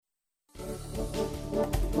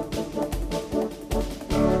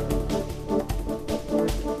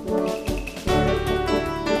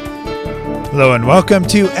Hello and welcome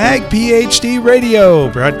to Ag PhD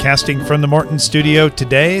Radio, broadcasting from the Morton studio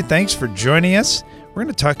today. Thanks for joining us. We're going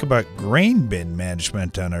to talk about grain bin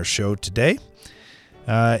management on our show today.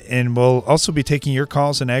 And we'll also be taking your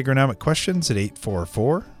calls and agronomic questions at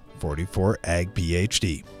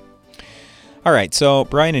 844-44-AG-PhD. All right, so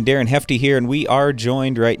Brian and Darren Hefty here, and we are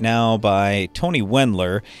joined right now by Tony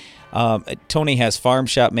Wendler. Tony has Farm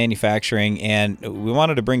Shop Manufacturing, and we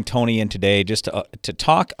wanted to bring Tony in today just to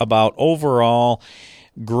talk about overall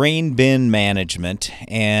grain bin management,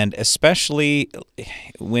 and especially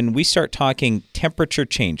when we start talking temperature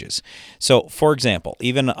changes. So, for example,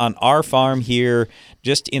 even on our farm here,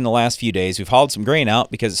 just in the last few days, we've hauled some grain out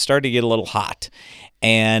because it started to get a little hot,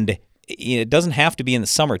 and it doesn't have to be in the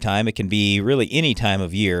summertime. It can be really any time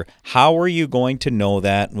of year. How are you going to know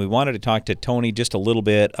that? And we wanted to talk to Tony just a little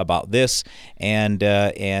bit about this and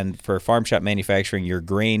for Farm Shop Manufacturing, your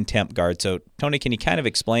grain temp guard. So, Tony, can you kind of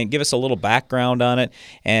explain, give us a little background on it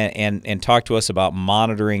and talk to us about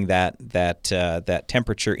monitoring that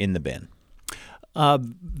temperature in the bin?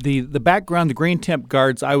 The background, the grain temp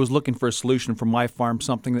guards, I was looking for a solution for my farm,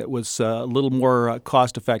 something that was a little more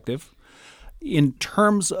cost effective. In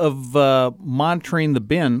terms of monitoring the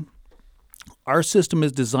bin, our system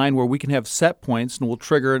is designed where we can have set points and we'll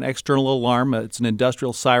trigger an external alarm. It's an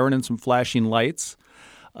industrial siren and some flashing lights.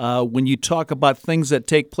 When you talk about things that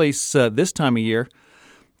take place this time of year,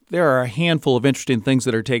 there are a handful of interesting things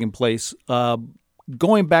that are taking place.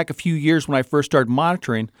 Going back a few years when I first started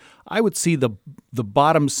monitoring, I would see the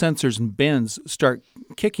bottom sensors and bins start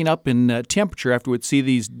kicking up in temperature after we'd see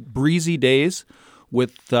these breezy days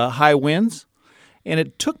with high winds. And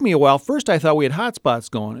it took me a while. First, I thought we had hot spots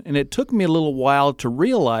going, and it took me a little while to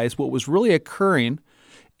realize what was really occurring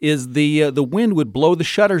is the wind would blow the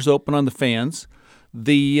shutters open on the fans.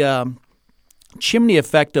 The chimney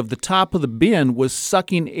effect of the top of the bin was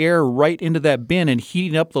sucking air right into that bin and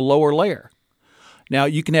heating up the lower layer. Now,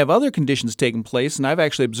 you can have other conditions taking place, and I've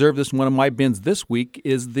actually observed this in one of my bins this week,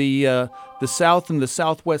 is the south and the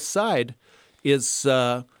southwest side is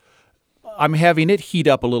I'm having it heat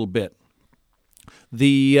up a little bit.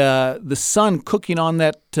 The sun cooking on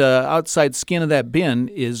that outside skin of that bin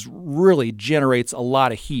really generates a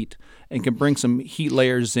lot of heat and can bring some heat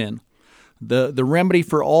layers in. The remedy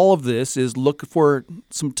for all of this is look for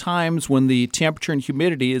some times when the temperature and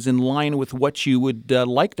humidity is in line with what you would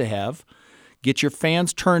like to have. Get your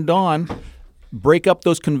fans turned on, break up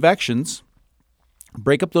those convections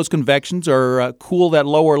or cool that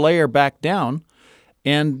lower layer back down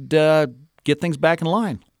and get things back in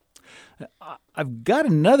line. I've got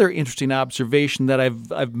another interesting observation that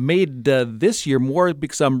I've made this year more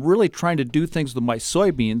because I'm really trying to do things with my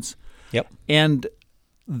soybeans. Yep. And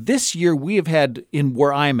this year we have had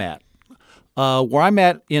where I'm at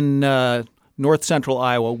in north central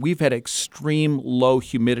Iowa, we've had extreme low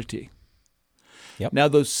humidity. Yep. Now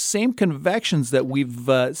those same convections that we've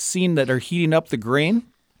seen that are heating up the grain,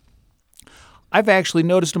 I've actually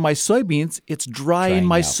noticed in my soybeans it's drying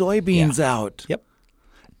my soybeans out. Yep.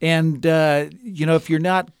 And, if you're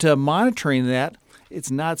not monitoring that, it's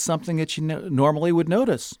not something that you normally would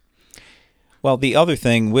notice. Well, the other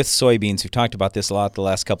thing with soybeans, we've talked about this a lot the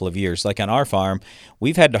last couple of years. Like on our farm,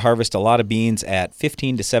 we've had to harvest a lot of beans at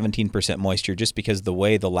 15 to 17% moisture just because the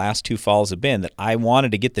way the last two falls have been that I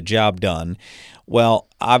wanted to get the job done. Well,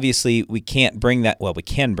 obviously, we can't bring that. Well, we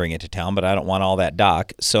can bring it to town, but I don't want all that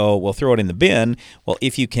dock, so we'll throw it in the bin. Well,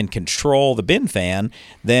 if you can control the bin fan,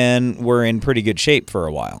 then we're in pretty good shape for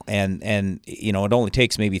a while. And it only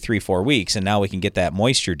takes maybe 3-4 weeks, and now we can get that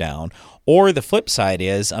moisture down. Or the flip side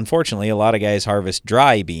is, unfortunately, a lot of guys harvest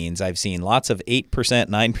dry beans. I've seen lots of 8%,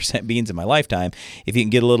 9% beans in my lifetime. If you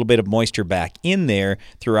can get a little bit of moisture back in there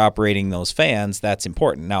through operating those fans, that's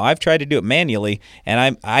important. Now, I've tried to do it manually,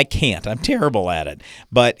 and I can't. I'm terrible at it.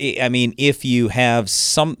 But, if you have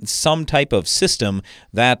some type of system,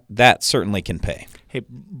 that certainly can pay. Hey,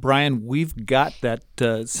 Brian, we've got that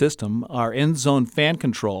system, our end zone fan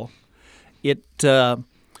control. It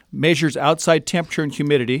measures outside temperature and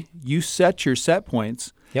humidity. You set your set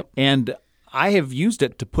points. Yep. And I have used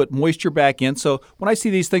it to put moisture back in. So when I see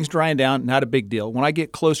these things drying down, not a big deal. When I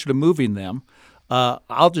get closer to moving them,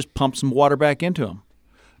 I'll just pump some water back into them,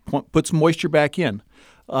 put some moisture back in.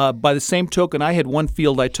 By the same token, I had one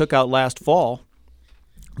field I took out last fall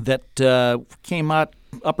that came out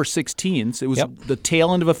upper 16s. It was the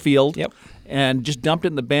tail end of a field, and just dumped it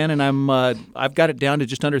in the bin, and I've got it down to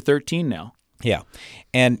just under 13 now. Yeah.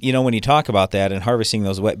 And, when you talk about that and harvesting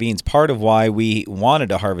those wet beans, part of why we wanted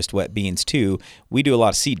to harvest wet beans too, we do a lot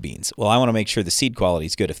of seed beans. Well, I want to make sure the seed quality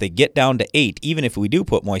is good. If they get down to 8, even if we do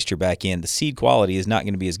put moisture back in, the seed quality is not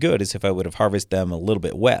going to be as good as if I would have harvested them a little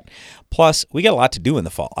bit wet. Plus, we got a lot to do in the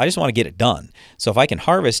fall. I just want to get it done. So if I can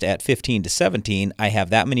harvest at 15 to 17, I have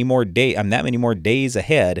that many more days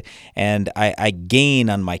ahead, and I gain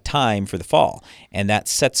on my time for the fall. And that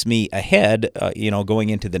sets me ahead, going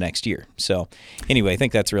into the next year. So anyway, I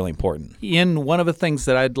think that's really important. Ian, one of the things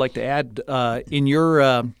that I'd like to add in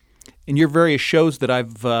your various shows that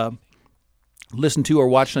I've listened to or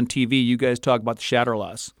watched on TV, you guys talk about the shatter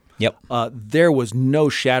loss. Yep. There was no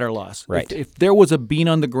shatter loss. Right. If there was a bean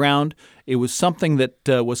on the ground, it was something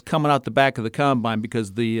that was coming out the back of the combine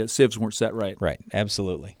because the sieves weren't set right. Right.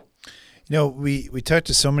 Absolutely. We talked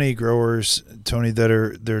to so many growers, Tony,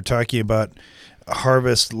 they're talking about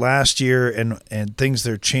harvest last year and things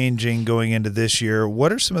that are changing going into this year.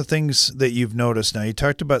 What are some of the things that you've noticed now? You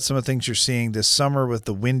talked about some of the things you're seeing this summer with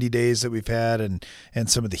the windy days that we've had and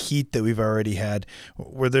some of the heat that we've already had.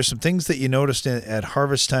 Were there some things that you noticed at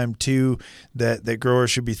harvest time too that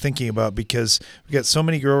growers should be thinking about? Because we've got so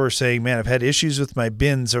many growers saying, man, I've had issues with my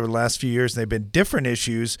bins over the last few years, and they've been different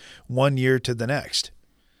issues one year to the next.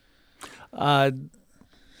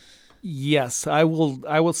 Yes, I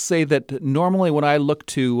will say that normally when I look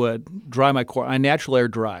to dry my corn, I natural air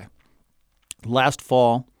dry. Last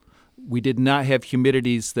fall, we did not have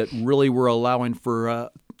humidities that really were allowing for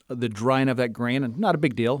the drying of that grain, and not a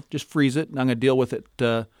big deal. Just freeze it, and I'm going to deal with it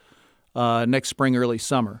next spring, early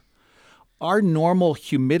summer. Our normal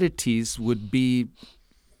humidities would be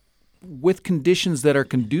with conditions that are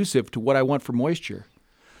conducive to what I want for moisture.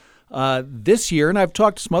 This year, and I've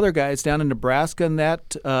talked to some other guys down in Nebraska and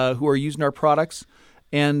that who are using our products,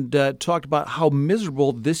 and talked about how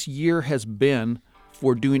miserable this year has been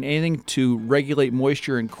for doing anything to regulate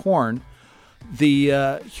moisture in corn. The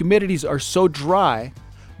humidities are so dry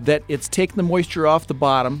that it's taking the moisture off the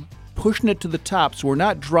bottom, pushing it to the top, so we're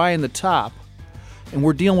not drying the top, and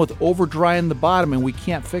we're dealing with over drying the bottom, and we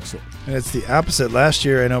can't fix it. And it's the opposite. Last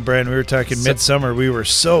year, I know, Brian, we were talking midsummer. We were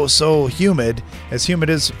so humid, as humid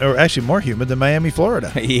as, or actually more humid than Miami,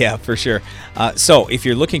 Florida. Yeah, for sure. So if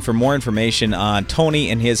you're looking for more information on Tony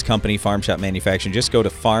and his company, Farm Shop Manufacturing, just go to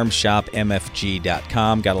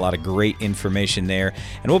farmshopmfg.com. Got a lot of great information there.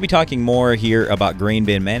 And we'll be talking more here about grain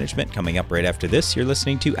bin management coming up right after this. You're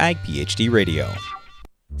listening to Ag PhD Radio.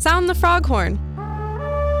 Sound the froghorn.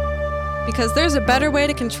 Because there's a better way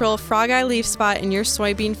to control frog eye leaf spot in your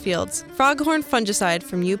soybean fields. Froghorn fungicide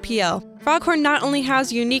from UPL. Froghorn not only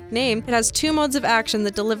has a unique name, it has 2 modes of action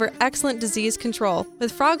that deliver excellent disease control.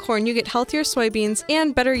 With Froghorn, you get healthier soybeans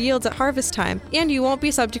and better yields at harvest time, and you won't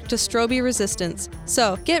be subject to strobe resistance.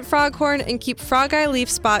 So, get Froghorn and keep frog eye leaf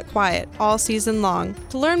spot quiet all season long.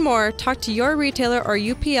 To learn more, talk to your retailer or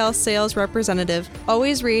UPL sales representative.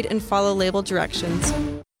 Always read and follow label directions.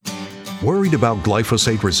 Worried about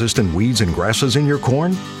glyphosate-resistant weeds and grasses in your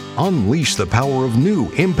corn? Unleash the power of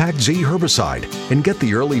new Impact Z herbicide and get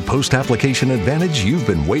the early post-application advantage you've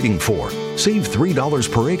been waiting for. Save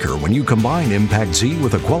 $3 per acre when you combine Impact Z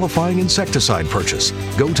with a qualifying insecticide purchase.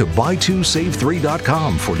 Go to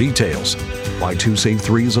buy2save3.com for details. Buy 2 Save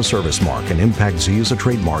 3 is a service mark, and Impact Z is a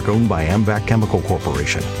trademark owned by Amvac Chemical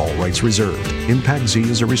Corporation. All rights reserved. Impact Z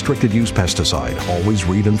is a restricted use pesticide. Always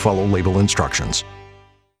read and follow label instructions.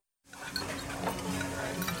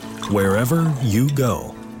 Wherever you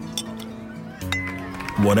go,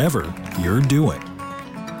 whatever you're doing,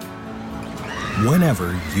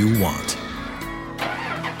 whenever you want.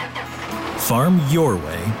 Farm your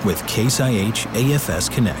way with Case IH AFS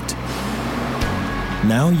Connect.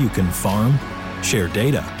 Now you can farm, share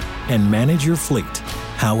data, and manage your fleet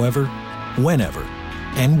however, whenever,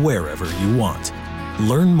 and wherever you want.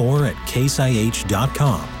 Learn more at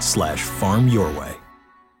caseih.com/farmyourway.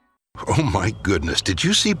 Oh my goodness, did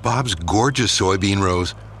you see Bob's gorgeous soybean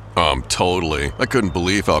rows? Totally. I couldn't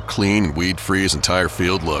believe how clean and weed-free his entire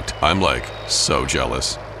field looked. I'm so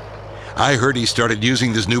jealous. I heard he started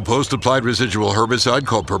using this new post-applied residual herbicide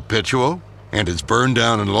called Perpetuo, and its burn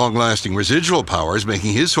down and long-lasting residual power is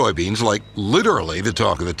making his soybeans literally the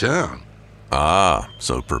talk of the town. Ah,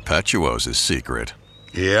 so Perpetuo's his secret.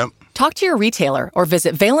 Yep. Talk to your retailer or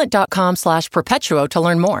visit valent.com/Perpetuo to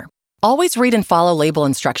learn more. Always read and follow label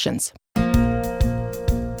instructions.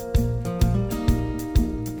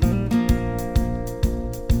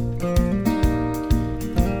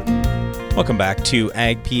 Welcome back to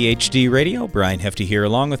Ag PhD Radio. Brian Hefty here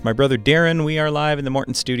along with my brother Darren. We are live in the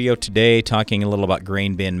Morton studio today talking a little about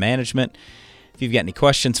grain bin management. If you've got any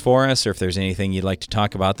questions for us or if there's anything you'd like to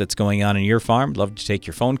talk about that's going on in your farm, I'd love to take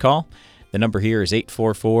your phone call. The number here is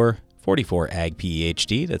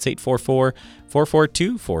 844-44-AG-PhD. That's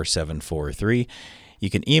 844-442-4743. You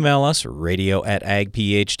can email us,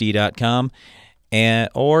 radio@agphd.com,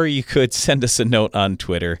 or you could send us a note on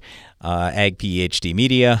Twitter, AgPhD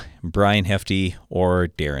Media, Brian Hefty, or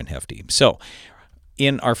Darren Hefty. So,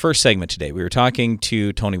 in our first segment today, we were talking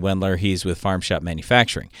to Tony Wendler. He's with Farm Shop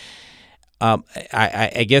Manufacturing.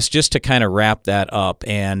 I guess just to kind of wrap that up,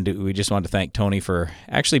 and we just wanted to thank Tony for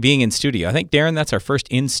actually being in studio. I think, Darren, that's our first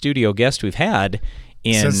in-studio guest we've had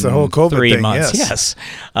in since the whole COVID 3 thing, months. Yes.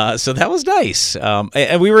 So that was nice.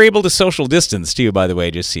 And we were able to social distance, too, by the way,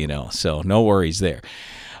 just so you know. So no worries there.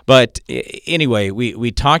 But anyway,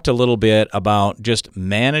 we talked a little bit about just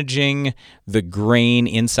managing the grain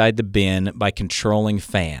inside the bin by controlling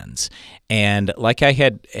fans. And like I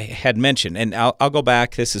had mentioned, and I'll go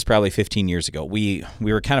back, this is probably 15 years ago, we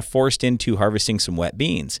were kind of forced into harvesting some wet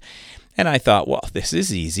beans. And I thought, well, this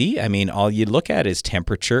is easy. I mean, all you look at is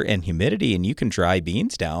temperature and humidity, and you can dry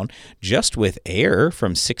beans down just with air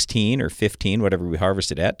from 16 or 15, whatever we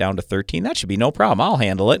harvested at, down to 13. That should be no problem. I'll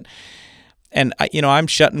handle it. And, I'm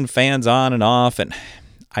shutting fans on and off, and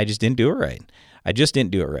I just didn't do it right.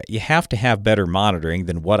 You have to have better monitoring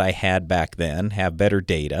than what I had back then, have better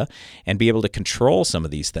data, and be able to control some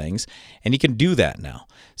of these things, and you can do that now.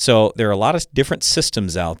 So there are a lot of different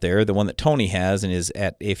systems out there. The one that Tony has and is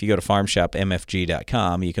if you go to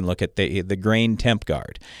farmshopmfg.com, you can look at the grain temp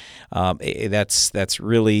guard. That's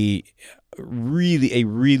really a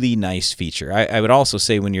really nice feature. I would also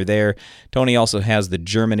say when you're there, Tony also has the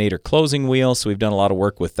Germinator closing wheel, so we've done a lot of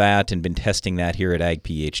work with that and been testing that here at Ag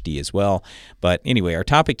PhD as well. But anyway, our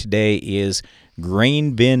topic today is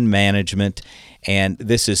grain bin management, and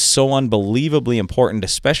this is so unbelievably important,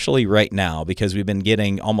 especially right now, because we have been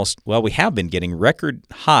getting record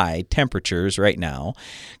high temperatures right now.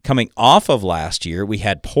 Coming off of last year, we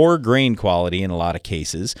had poor grain quality in a lot of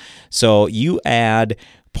cases. So you add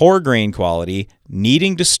poor grain quality,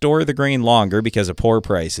 needing to store the grain longer because of poor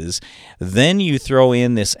prices. Then you throw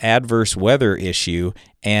in this adverse weather issue,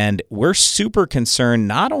 and we're super concerned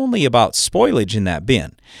not only about spoilage in that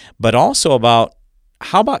bin, but also about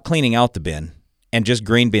how about cleaning out the bin and just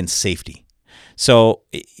grain bin safety. So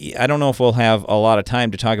I don't know if we'll have a lot of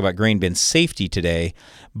time to talk about grain bin safety today,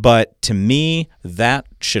 but to me, that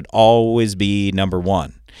should always be number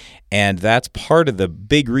one. And that's part of the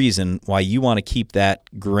big reason why you want to keep that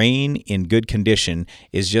grain in good condition,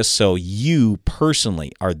 is just so you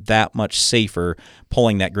personally are that much safer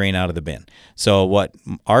pulling that grain out of the bin. So what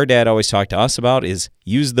our dad always talked to us about is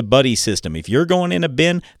use the buddy system. If you're going in a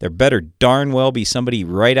bin, there better darn well be somebody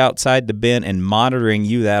right outside the bin and monitoring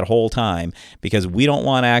you that whole time, because we don't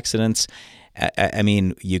want accidents. I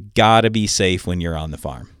mean, you got to be safe when you're on the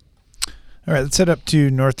farm. All right, let's head up to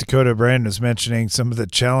North Dakota. Brian was mentioning some of the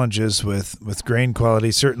challenges with grain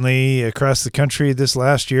quality. Certainly across the country this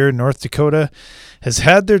last year, North Dakota has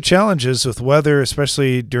had their challenges with weather,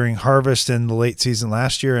 especially during harvest in the late season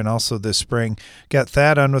last year and also this spring. Got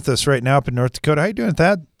Thad on with us right now up in North Dakota. How you doing,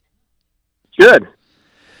 Thad? Good.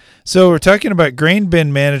 So we're talking about grain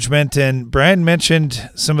bin management, and Brian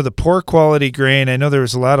mentioned some of the poor quality grain. I know there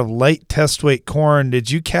was a lot of light test weight corn.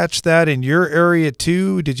 Did you catch that in your area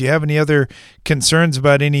too? Did you have any other concerns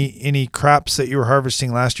about any crops that you were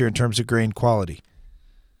harvesting last year in terms of grain quality?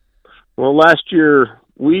 Well, last year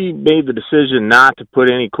we made the decision not to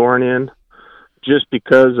put any corn in just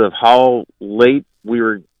because of how late we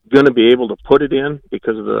were going to be able to put it in,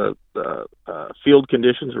 because of the field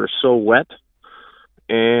conditions were so wet.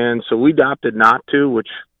 And so we opted not to, which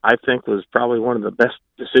I think was probably one of the best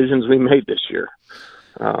decisions we made this year,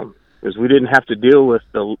 because we didn't have to deal with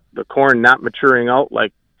the corn not maturing out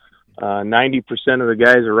like 90% of the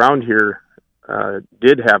guys around here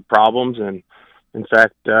did have problems. And in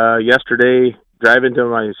fact, yesterday, driving to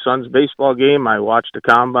my son's baseball game, I watched a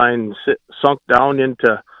combine sunk down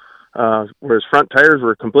into where his front tires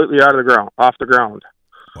were completely off the ground.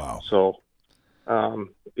 Wow! So.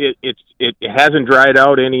 It hasn't dried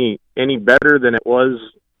out any better than it was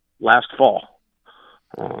last fall.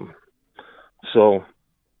 So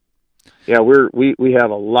yeah, we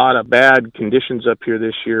have a lot of bad conditions up here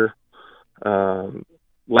this year.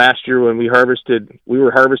 Last year when we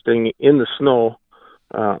were harvesting in the snow,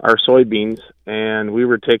 our soybeans, and we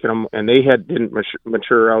were taking them, and they didn't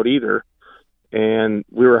mature out either. And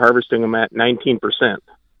we were harvesting them at 19%.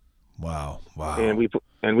 Wow. And we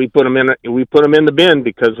put them in the bin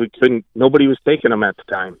because nobody was taking them at the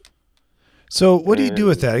time. So what do you do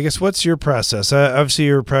with that? I guess what's your process? Obviously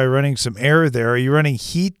you're probably running some air there. Are you running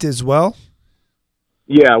heat as well?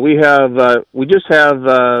 Yeah, we just have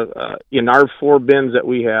in our 4 bins that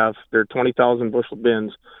we have, they're 20,000 bushel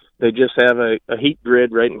bins. They just have a heat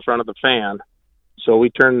grid right in front of the fan. So we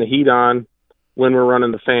turn the heat on when we're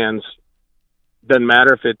running the fans. Doesn't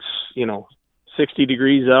matter if it's, 60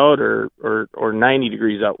 degrees out or 90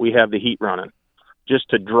 degrees out. We have the heat running just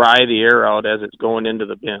to dry the air out as it's going into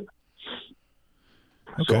the bin.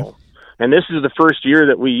 Okay. So, and this is the first year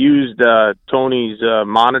that we used Tony's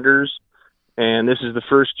monitors, and this is the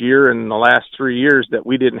first year in the last 3 years that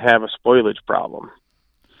we didn't have a spoilage problem.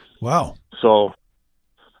 Wow. So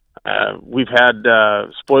we've had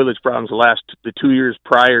spoilage problems the 2 years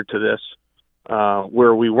prior to this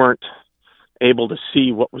where we weren't able to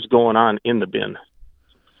see what was going on in the bin,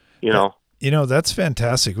 That's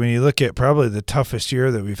fantastic. When you look at probably the toughest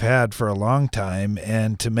year that we've had for a long time,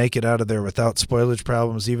 and to make it out of there without spoilage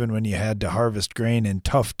problems, even when you had to harvest grain in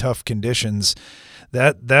tough conditions,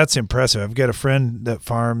 that's impressive. I've got a friend that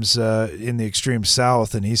farms in the extreme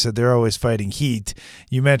south, and he said they're always fighting heat.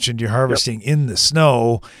 You mentioned you're harvesting in the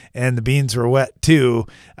snow, and the beans were wet too.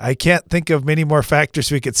 I can't think of many more factors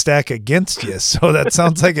we could stack against you. So that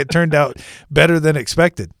sounds like it turned out better than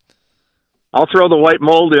expected. I'll throw the white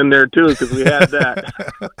mold in there too, because we had that.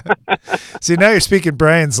 See, now you're speaking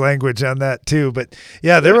Brian's language on that too. But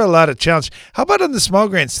yeah, there were a lot of challenges. How about on the small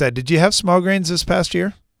grain side? Did you have small grains this past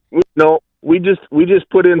year? No, we just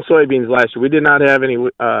put in soybeans last year. We did not have any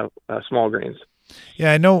small grains.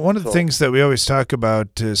 Yeah, I know one of the things that we always talk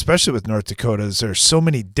about, especially with North Dakota, is there's so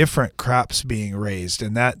many different crops being raised,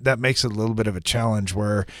 and that makes it a little bit of a challenge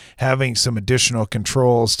where having some additional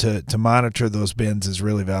controls to monitor those bins is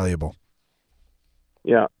really valuable.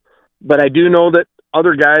 Yeah, but I do know that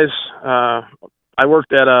other guys, I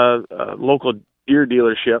worked at a local deer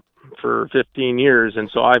dealership for 15 years, and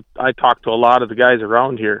so I talked to a lot of the guys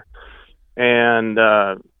around here, and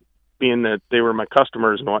being that they were my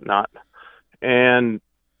customers and whatnot. And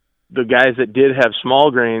the guys that did have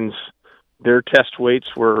small grains, their test weights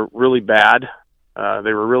were really bad.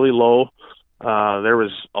 They were really low. There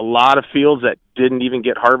was a lot of fields that didn't even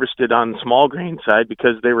get harvested on the small grain side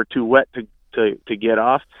because they were too wet to get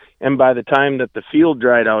off. And by the time that the field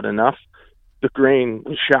dried out enough, the grain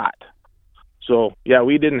was shot. So, yeah,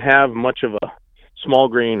 we didn't have much of a small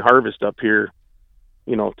grain harvest up here,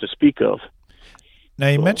 to speak of. Now,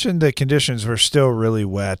 you mentioned the conditions were still really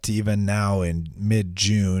wet even now in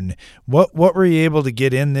mid-June. What were you able to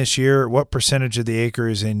get in this year? What percentage of the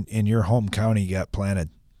acres in your home county got planted?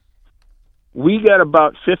 We got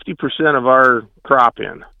about 50% of our crop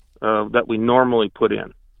in that we normally put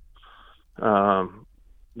in.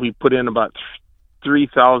 We put in about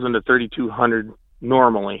 3,000 to 3,200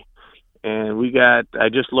 normally. And I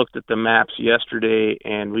just looked at the maps yesterday,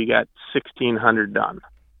 and we got 1,600 done.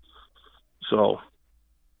 So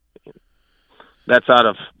that's out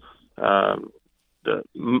of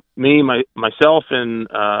myself, and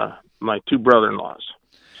my two brother-in-laws.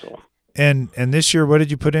 So. And this year, what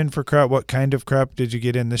did you put in for crop? What kind of crop did you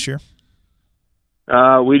get in this year?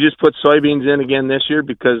 We just put soybeans in again this year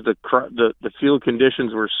because the field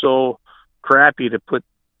conditions were so crappy to put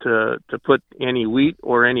any wheat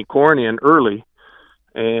or any corn in early,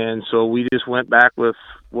 and so we just went back with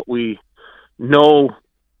what we know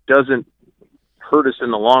doesn't hurt us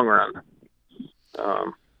in the long run.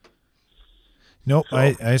 Nope, so,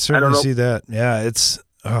 I certainly see that. Yeah,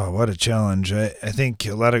 what a challenge. I think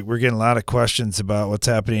we're getting a lot of questions about what's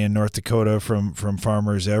happening in North Dakota from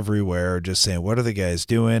farmers everywhere, just saying, what are the guys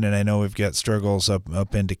doing? And I know we've got struggles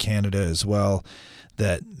up into Canada as well.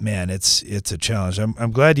 That, man, it's a challenge.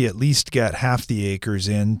 I'm glad you at least got half the acres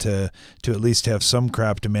in to at least have some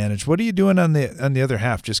crop to manage. What are you doing on the other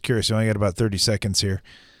half? Just curious. I only got about 30 seconds here.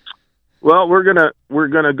 Well, we're gonna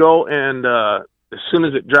go, and as soon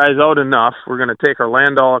as it dries out enough, we're gonna take our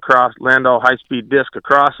Landau high-speed disc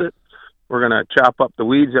across it. We're gonna chop up the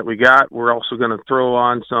weeds that we got. We're also gonna throw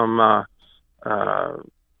on some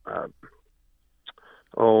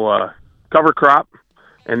cover crop,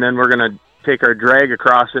 and then we're gonna take our drag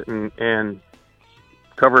across it and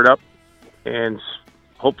cover it up, and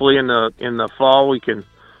hopefully in the fall we can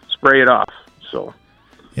spray it off. So.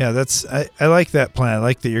 Yeah, I like that plan. I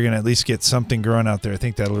like that you're going to at least get something growing out there. I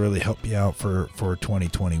think that'll really help you out for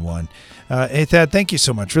 2021. Hey, Thad, thank you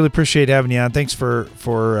so much. Really appreciate having you on. Thanks for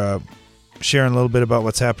sharing a little bit about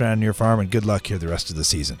what's happening on your farm, and good luck here the rest of the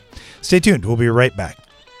season. Stay tuned. We'll be right back.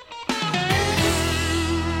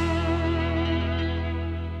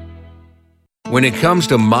 When it comes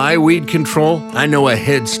to my weed control, I know a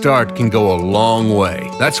head start can go a long way.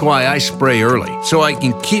 That's why I spray early, so I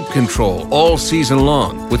can keep control all season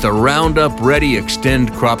long with a Roundup Ready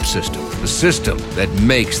Extend crop system, the system that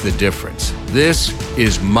makes the difference. This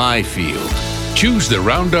is my field. Choose the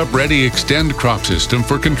Roundup Ready Extend crop system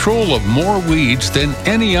for control of more weeds than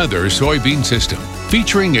any other soybean system.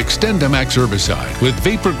 Featuring XtendiMax herbicide with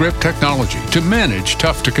Vapor Grip technology to manage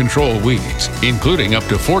tough-to-control weeds, including up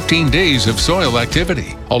to 14 days of soil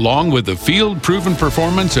activity, along with the field-proven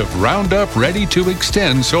performance of Roundup Ready to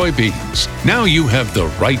Extend soybeans. Now you have the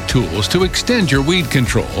right tools to extend your weed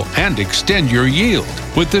control and extend your yield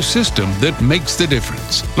with the system that makes the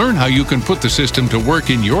difference. Learn how you can put the system to work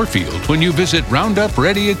in your field when you visit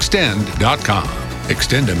RoundupReadyExtend.com.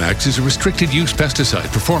 XtendiMax is a restricted-use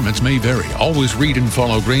pesticide. Performance may vary. Always read and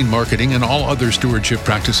follow grain marketing and all other stewardship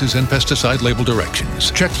practices and pesticide label directions.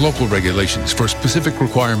 Check local regulations for specific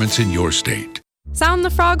requirements in your state. Sound the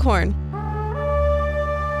froghorn.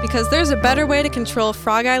 Because there's a better way to control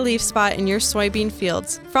frog eye leaf spot in your soybean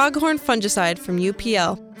fields. Froghorn fungicide from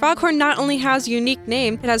UPL. Froghorn not only has a unique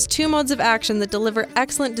name, it has 2 modes of action that deliver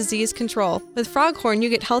excellent disease control. With Froghorn, you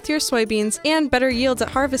get healthier soybeans and better yields at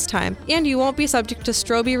harvest time, and you won't be subject to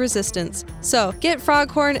strobe resistance. So, get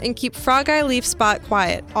Froghorn and keep frog eye leaf spot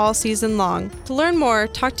quiet all season long. To learn more,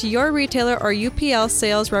 talk to your retailer or UPL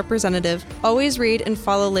sales representative. Always read and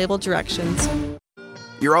follow label directions.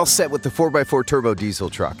 You're all set with the 4x4 turbo diesel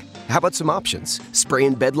truck. How about some options? Spray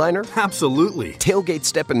and bed liner? Absolutely. Tailgate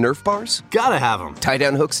step and Nerf bars? Gotta have them.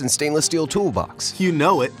 Tie-down hooks and stainless steel toolbox? You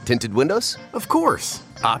know it. Tinted windows? Of course.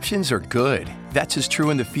 Options are good. That's as true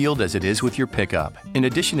in the field as it is with your pickup. In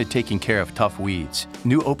addition to taking care of tough weeds,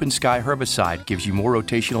 new Open Sky herbicide gives you more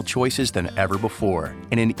rotational choices than ever before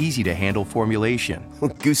and an easy-to-handle formulation.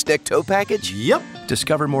 Gooseneck tow package? Yep.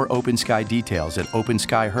 Discover more Open Sky details at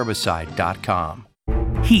OpenSkyHerbicide.com.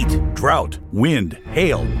 Heat, drought, wind,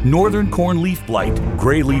 hail, northern corn leaf blight,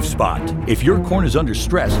 gray leaf spot. If your corn is under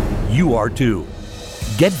stress, you are too.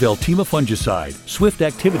 Get Veltima fungicide, swift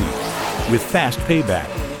activity, with fast payback,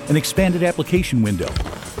 an expanded application window.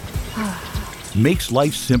 Makes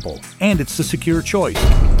life simple, and it's the secure choice.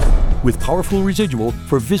 With powerful residual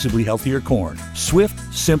for visibly healthier corn. Swift,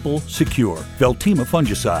 simple, secure. Veltima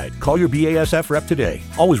fungicide. Call your BASF rep today.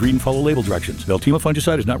 Always read and follow label directions. Veltima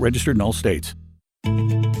fungicide is not registered in all states.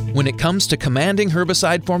 When it comes to commanding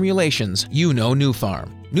herbicide formulations, you know New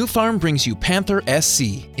Farm. New Farm brings you Panther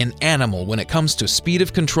SC, an animal when it comes to speed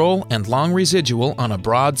of control and long residual on a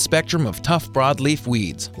broad spectrum of tough broadleaf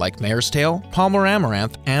weeds like mare's tail, Palmer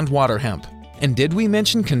amaranth, and water hemp. And did we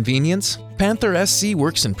mention convenience? Panther SC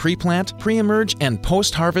works in pre-plant, pre-emerge, and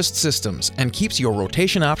post-harvest systems and keeps your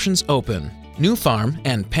rotation options open. New Farm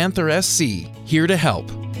and Panther SC, here to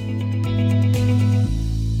help.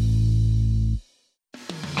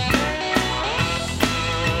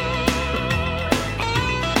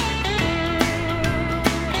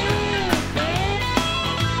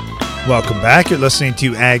 Welcome back. You're listening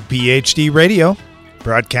to Ag PhD Radio,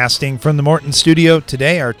 broadcasting from the Morton studio.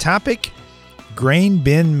 Today, our topic, grain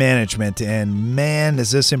bin management. And man,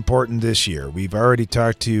 is this important this year. We've already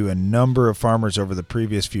talked to a number of farmers over the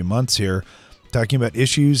previous few months here, talking about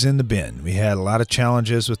issues in the bin. We had a lot of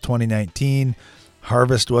challenges with 2019.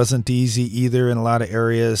 Harvest wasn't easy either in a lot of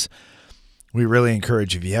areas. We really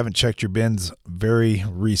encourage you, if you haven't checked your bins very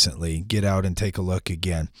recently, get out and take a look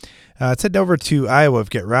again. Let's head over to Iowa. We've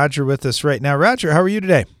got Roger with us right now. Roger, how are you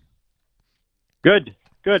today? Good.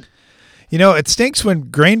 You know, it stinks when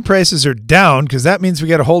grain prices are down because that means we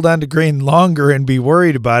got to hold on to grain longer and be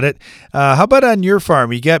worried about it. How about on your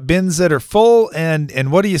farm? You got bins that are full,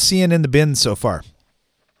 and what are you seeing in the bins so far?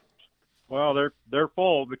 Well, they're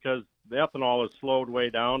full because the ethanol is slowed way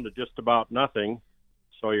down to just about nothing.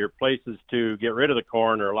 So your places to get rid of the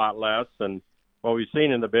corn are a lot less. And what we've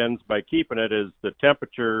seen in the bins by keeping it is the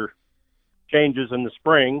temperature changes in the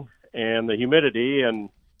spring and the humidity, and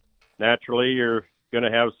naturally you're going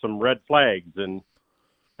to have some red flags, and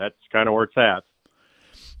that's kind of where it's at.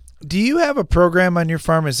 Do you have a program on your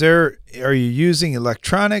farm? Are you using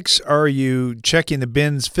electronics? Are you checking the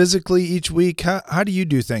bins physically each week? How do you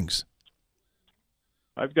do things?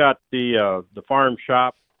 I've got the farm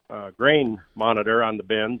shop grain monitor on the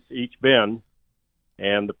bins, each bin,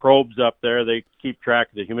 and the probes up there, they keep track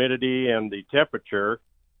of the humidity and the temperature.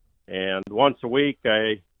 And once a week,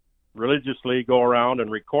 I religiously go around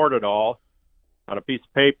and record it all on a piece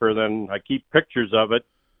of paper. Then I keep pictures of it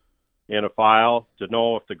in a file to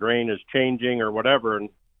know if the grain is changing or whatever. And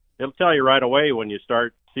it'll tell you right away when you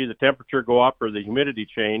start see the temperature go up or the humidity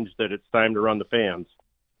change that it's time to run the fans.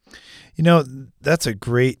 You know, that's a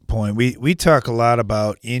great point. We talk a lot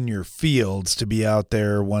about in your fields to be out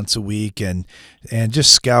there once a week and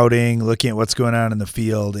just scouting, looking at what's going on in the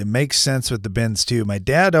field. It makes sense with the bins too. My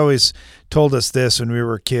dad always told us this when we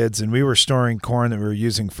were kids and we were storing corn that we were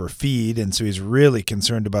using for feed, and so he's really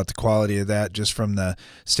concerned about the quality of that just from the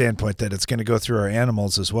standpoint that it's going to go through our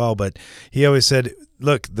animals as well. But he always said,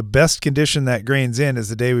 look, the best condition that grain's in is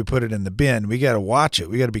the day we put it in the bin. We got to watch it.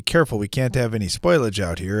 We got to be careful. We can't have any spoilage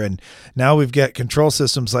out here. And now we've got control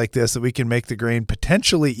systems like this that we can make the grain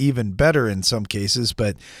potentially even better in some cases,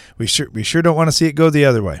 but we sure don't want to see it go the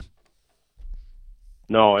other way.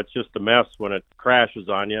 No, it's just a mess when it crashes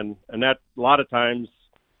on you. And that a lot of times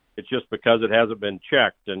it's just because it hasn't been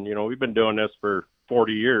checked. And, we've been doing this for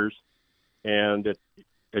 40 years. And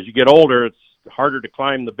as you get older, it's harder to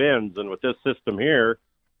climb the bins, and with this system here,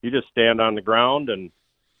 you just stand on the ground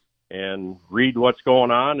and read what's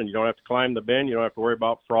going on, and you don't have to climb the bin. You don't have to worry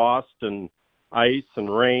about frost and ice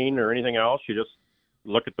and rain or anything else. You just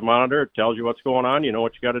look at the monitor, it tells you what's going on, you know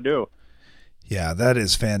what you got to do. Yeah, that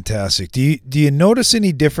is fantastic. Do you notice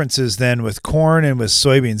any differences then with corn and with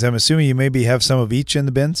soybeans? I'm assuming you maybe have some of each in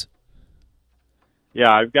the bins?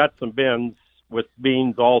 Yeah, I've got some bins with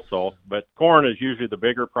beans also, but corn is usually the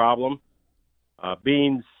bigger problem.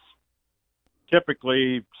 Beans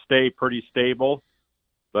typically stay pretty stable,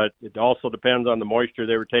 but it also depends on the moisture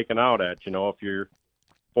they were taken out at. If you're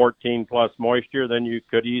 14 plus moisture, then you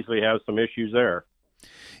could easily have some issues there.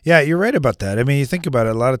 Yeah, you're right about that. I mean, you think about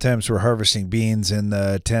it, a lot of times we're harvesting beans in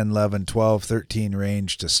the 10, 11, 12, 13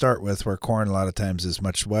 range to start with, where corn a lot of times is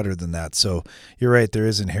much wetter than that. So you're right, there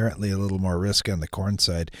is inherently a little more risk on the corn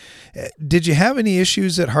side. Did you have any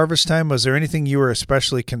issues at harvest time? Was there anything you were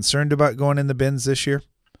especially concerned about going in the bins this year?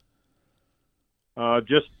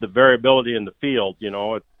 Just the variability in the field.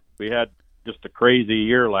 We had just a crazy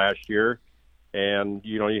year last year, and,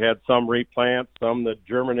 you had some replants, some that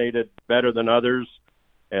germinated better than others.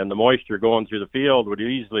 And the moisture going through the field would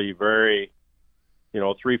easily vary,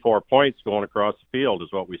 3-4 points going across the field is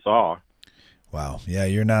what we saw. Wow. Yeah,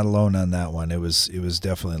 you're not alone on that one. It was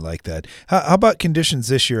definitely like that. How about conditions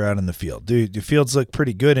this year out in the field? Do fields look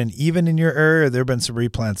pretty good? And even in your area, there have been some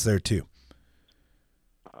replants there too?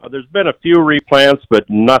 There's been a few replants, but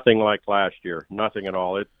nothing like last year. Nothing at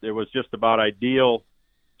all. It was just about ideal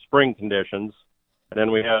spring conditions. And then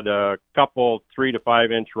we had a couple 3 to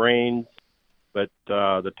 5 inch rains. But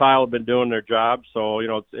the tile have been doing their job, so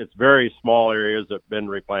it's very small areas that have been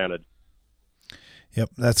replanted.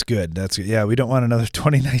 Yep, that's good. That's good. Yeah, we don't want another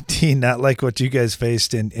 2019, not like what you guys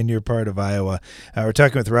faced in your part of Iowa. We're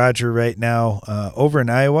talking with Roger right now over in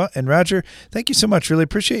Iowa. And Roger, thank you so much. Really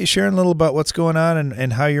appreciate you sharing a little about what's going on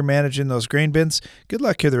and how you're managing those grain bins. Good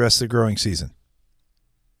luck here the rest of the growing season.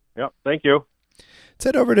 Yep, thank you. Let's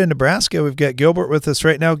head over to Nebraska. We've got Gilbert with us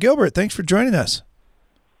right now. Gilbert, thanks for joining us.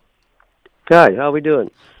 Hi, how are we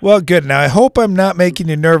doing? Well, good. Now, I hope I'm not making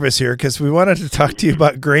you nervous here because we wanted to talk to you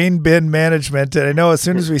about grain bin management. And I know as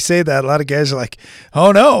soon as we say that, a lot of guys are like,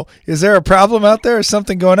 oh, no, is there a problem out there or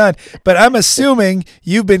something going on? But I'm assuming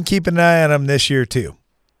you've been keeping an eye on them this year, too.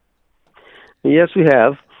 Yes, we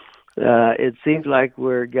have. It seems like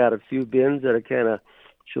we've got a few bins that are kind of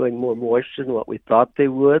showing more moisture than what we thought they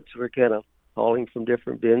would. So we're kind of hauling from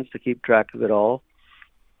different bins to keep track of it all.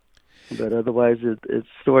 But otherwise, it's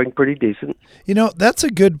storing pretty decent. That's a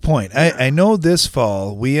good point. I know this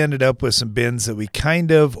fall we ended up with some bins that we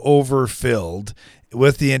kind of overfilled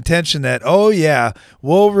with the intention that,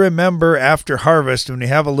 we'll remember after harvest when we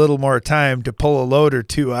have a little more time to pull a load or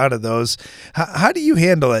two out of those. How do you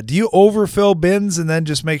handle it? Do you overfill bins and then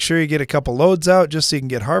just make sure you get a couple loads out just so you can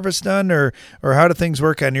get harvest done, or how do things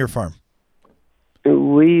work on your farm?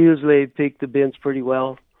 We usually pick the bins pretty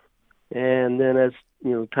well, and then as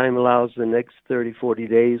time allows, the next 30, 40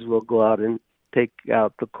 days, we'll go out and take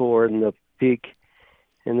out the core and the peak,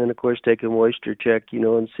 and then, of course, take a moisture check,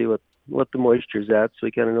 and see what the moisture's at, so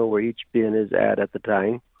we kind of know where each bin is at the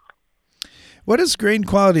time. What does grain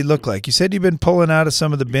quality look like? You said you've been pulling out of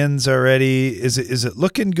some of the bins already. Is it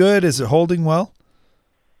looking good? Is it holding well?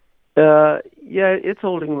 Yeah, it's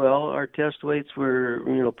holding well. Our test weights were,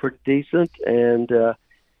 pretty decent, and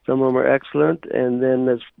some of them are excellent. And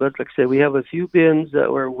then, but like I said, we have a few bins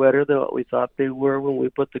that were wetter than what we thought they were when we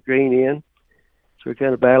put the grain in. So we're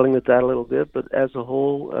kind of battling with that a little bit. But as a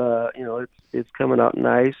whole, it's coming out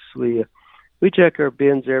nice. We check our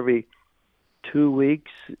bins every 2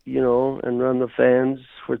 weeks, and run the fans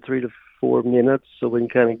for 3 to 4 minutes so we can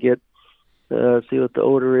kind of get see what the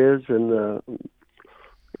odor is and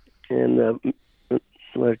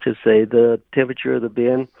let's just say the temperature of the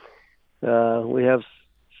bin. We have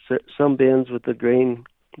some bins with the grain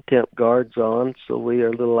temp guards on, so we are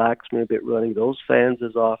a little lax maybe at running those fans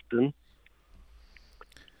as often.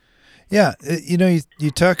 Yeah,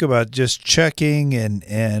 you talk about just checking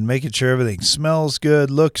and making sure everything smells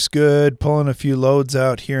good, looks good, pulling a few loads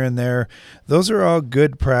out here and there. Those are all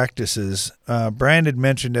good practices. Brian had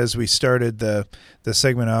mentioned as we started the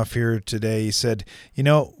segment off here today, he said,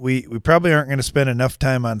 we probably aren't going to spend enough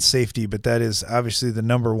time on safety, but that is obviously the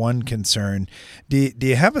number one concern. Do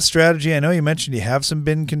you have a strategy? I know you mentioned you have some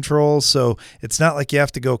bin controls, so it's not like you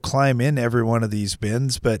have to go climb in every one of these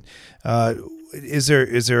bins, but is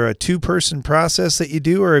there a two-person process that you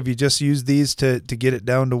do, or have you just used these to get it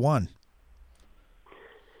down to one?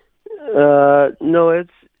 No, it's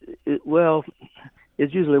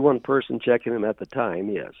usually one person checking them at the time,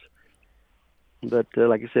 yes. But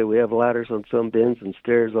like I say, we have ladders on some bins and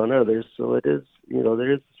stairs on others, so it is,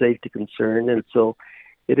 there is a safety concern, and so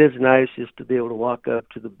it is nice just to be able to walk up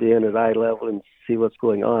to the bin at eye level and see what's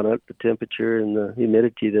going on, the temperature and the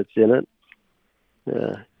humidity that's in it.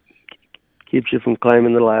 Keeps you from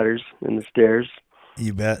climbing the ladders and the stairs.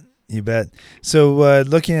 You bet. So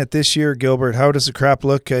looking at this year, Gilbert, how does the crop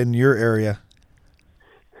look in your area?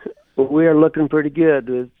 Well, we are looking pretty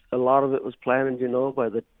good. A lot of it was planted, by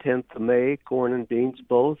the 10th of May, corn and beans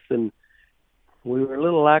both, and we were a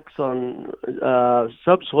little lax on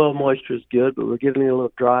subsoil moisture is good, but we're getting a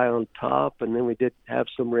little dry on top, and then we did have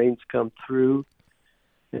some rains come through.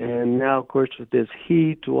 And now, of course, with this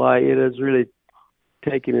heat, why it has really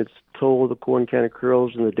taking its toll. The corn kind of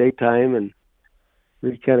curls in the daytime and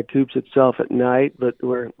really kind of coops itself at night, but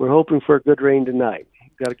we're hoping for a good rain tonight.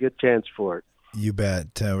 Got a good chance for it. You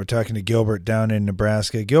bet. We're talking to Gilbert down in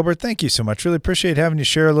Nebraska. Gilbert, thank you so much. Really appreciate having you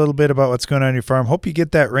share a little bit about what's going on your farm. Hope you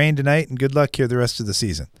get that rain tonight, and good luck here the rest of the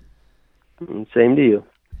season. Same to you.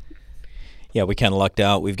 Yeah, we kind of lucked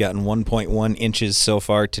out. We've gotten 1.1 inches so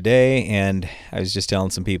far today, and I was just telling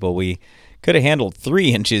some people we could have handled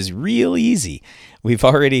 3 inches real easy. We've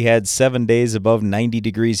already had 7 days above 90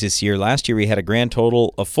 degrees this year. Last year we had a grand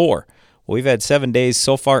total of 4. Well, we've had 7 days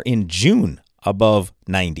so far in June above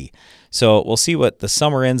 90. So we'll see what the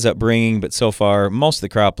summer ends up bringing, but so far most of the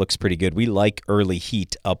crop looks pretty good. We like early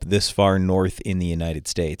heat up this far north in the United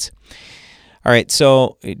States. All right,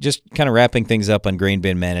 so just kind of wrapping things up on grain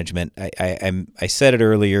bin management. I said it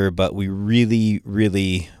earlier, but we really,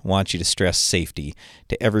 really want you to stress safety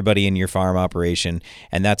to everybody in your farm operation,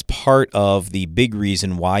 and that's part of the big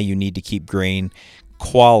reason why you need to keep grain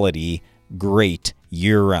quality great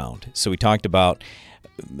year-round. So we talked about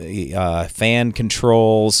fan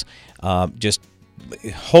controls, just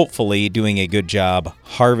hopefully doing a good job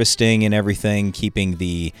harvesting and everything, keeping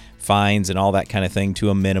the fines and all that kind of thing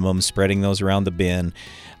to a minimum, spreading those around the bin.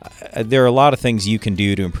 There are a lot of things you can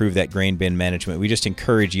do to improve that grain bin management. We just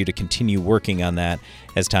encourage you to continue working on that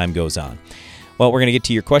as time goes on. Well, we're going to get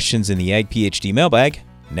to your questions in the Ag PhD mailbag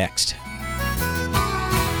next.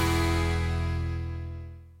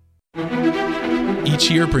 Each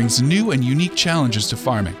year brings new and unique challenges to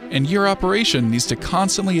farming, and your operation needs to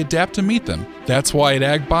constantly adapt to meet them. That's why at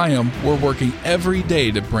Ag Biome, we're working every day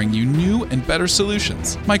to bring you new and better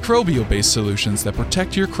solutions, microbial-based solutions that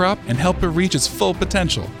protect your crop and help it reach its full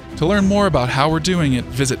potential. To learn more about how we're doing it,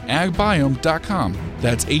 visit agbiome.com.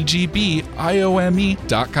 That's AGBIOME.com.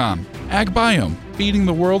 Ag Biome, feeding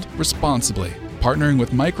the world responsibly, partnering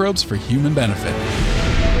with microbes for human benefit.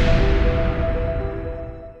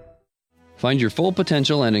 Find your full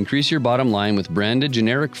potential and increase your bottom line with branded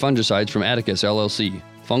generic fungicides from Atticus LLC.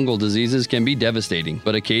 Fungal diseases can be devastating,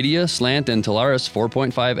 but Acadia, Slant, and Talaris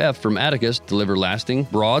 4.5F from Atticus deliver lasting,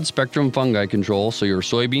 broad-spectrum fungi control so your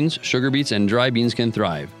soybeans, sugar beets, and dry beans can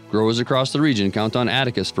thrive. Growers across the region count on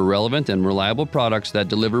Atticus for relevant and reliable products that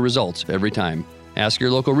deliver results every time. Ask your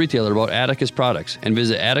local retailer about Atticus products and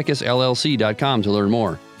visit atticusllc.com to learn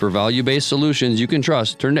more. For value-based solutions you can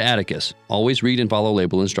trust, turn to Atticus. Always read and follow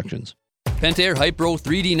label instructions. Pentair Hypro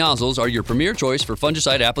 3D nozzles are your premier choice for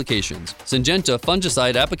fungicide applications. Syngenta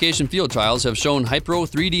fungicide application field trials have shown Hypro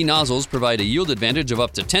 3D nozzles provide a yield advantage of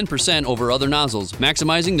up to 10% over other nozzles,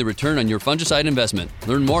 maximizing the return on your fungicide investment.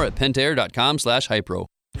 Learn more at pentair.com/hypro.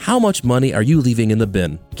 How much money are you leaving in the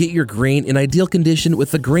bin? Get your grain in ideal condition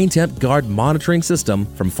with the Grain Temp Guard monitoring system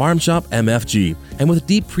from Farm Shop MFG. And with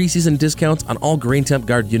deep preseason discounts on all Grain Temp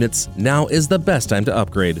Guard units, now is the best time to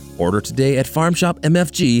upgrade. Order today at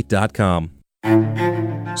farmshopmfg.com.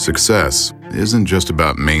 Success isn't just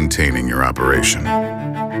about maintaining your operation,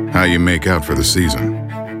 how you make out for the season,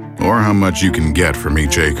 or how much you can get from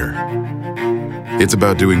each acre. It's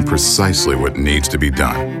about doing precisely what needs to be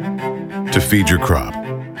done to feed your crop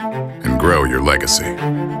and grow your legacy,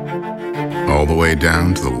 all the way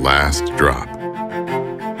down to the last drop.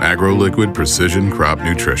 AgroLiquid Precision Crop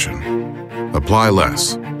Nutrition. Apply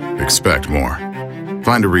less. Expect more.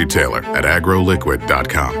 Find a retailer at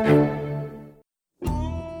agroliquid.com.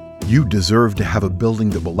 You deserve to have a building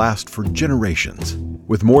that will last for generations.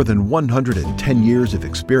 With more than 110 years of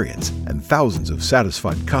experience and thousands of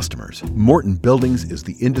satisfied customers, Morton Buildings is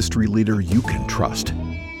the industry leader you can trust.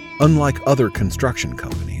 Unlike other construction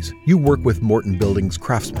companies, you work with Morton Buildings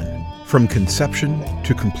craftsmen from conception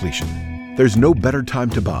to completion. There's no better time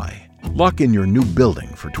to buy. Lock in your new building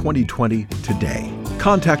for 2020 today.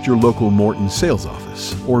 Contact your local Morton sales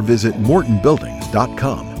office or visit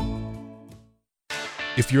mortonbuildings.com.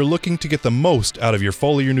 If you're looking to get the most out of your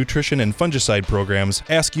foliar nutrition and fungicide programs,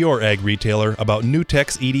 ask your ag retailer about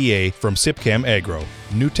Nutex EDA from Sipcam Agro.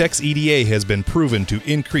 Nutex EDA has been proven to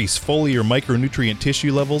increase foliar micronutrient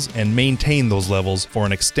tissue levels and maintain those levels for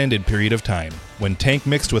an extended period of time. When tank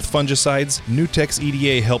mixed with fungicides, Nutex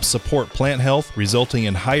EDA helps support plant health, resulting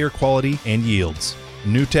in higher quality and yields.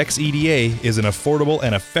 Nutex EDA is an affordable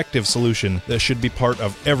and effective solution that should be part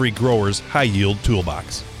of every grower's high-yield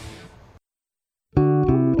toolbox.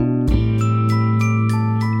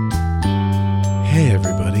 Hey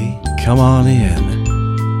everybody, come on in.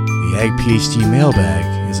 The Ag PhD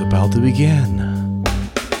mailbag is about to begin.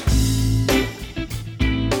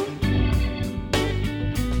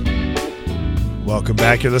 Welcome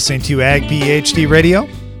back. You're listening to Ag PhD Radio,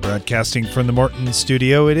 broadcasting from the Morton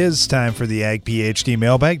studio. It is time for the Ag PhD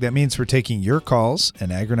mailbag. That means we're taking your calls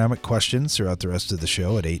and agronomic questions throughout the rest of the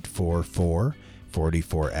show at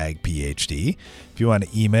 844-44-AG-PhD. If you want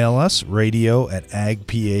to email us,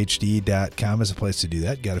 radio@agphd.com is a place to do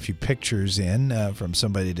that. Got a few pictures in from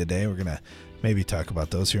somebody today. We're going to maybe talk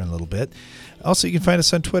about those here in a little bit. Also, you can find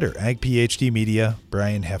us on Twitter, AgPhD Media,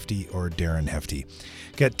 Brian Hefty or Darren Hefty.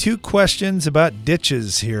 Got two questions about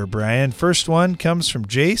ditches here, Brian. First one comes from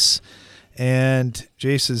Jace. And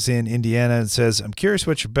Jace is in Indiana and says, I'm curious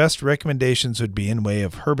what your best recommendations would be in way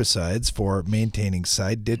of herbicides for maintaining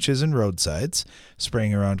side ditches and roadsides,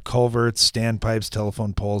 spraying around culverts, standpipes,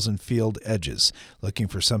 telephone poles, and field edges. Looking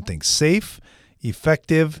for something safe,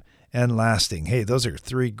 effective, and lasting. Hey, those are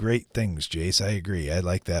three great things, Jace. I agree. I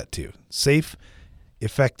like that too. Safe,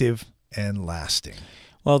 effective, and lasting.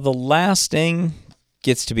 Well, the lasting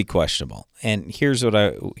gets to be questionable. And here's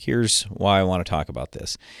why I want to talk about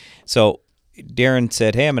this. So Darren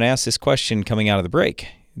said, hey, I'm going to ask this question coming out of the break.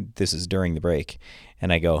 This is during the break.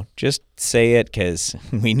 And I go, just say it because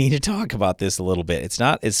we need to talk about this a little bit. It's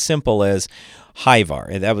not as simple as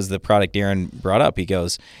Hyvar. That was the product Darren brought up. He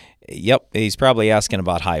goes, yep, he's probably asking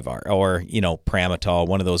about Hyvar or, Pramitol,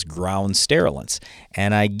 one of those ground sterilants.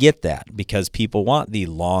 And I get that because people want the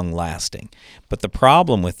long lasting. But the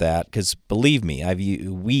problem with that, because believe me,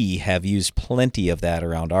 we have used plenty of that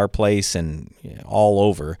around our place and all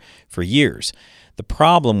over for years. The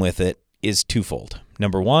problem with it is twofold.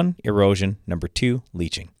 Number one, erosion. Number two,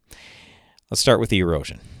 leaching. Let's start with the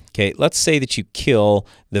erosion. Okay, let's say that you kill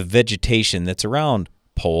the vegetation that's around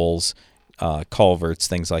poles, culverts,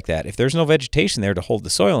 things like that. If there's no vegetation there to hold the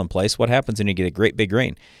soil in place, what happens when you get a great big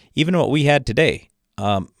rain? Even what we had today,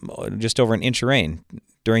 just over an inch of rain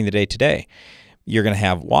during the day today, you're going to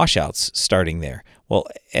have washouts starting there. Well,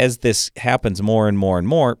 as this happens more and more and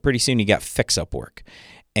more, pretty soon you got fix-up work.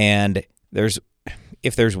 And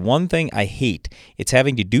if there's one thing I hate, it's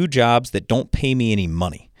having to do jobs that don't pay me any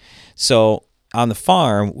money. So on the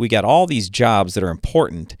farm, we got all these jobs that are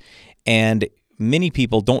important, and many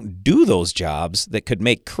people don't do those jobs that could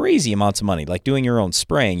make crazy amounts of money, like doing your own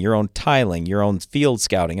spraying, your own tiling, your own field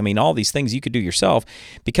scouting. I mean, all these things you could do yourself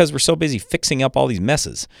because we're so busy fixing up all these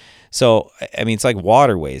messes. So, I mean, it's like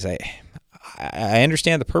waterways. I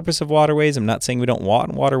understand the purpose of waterways. I'm not saying we don't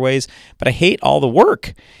want waterways, but I hate all the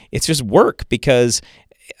work. It's just work because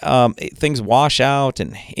things wash out.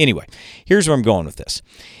 And anyway, here's where I'm going with this.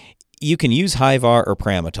 You can use Hyvar or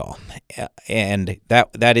Pramitol, and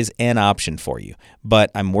that is an option for you. But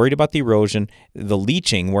I'm worried about the erosion. The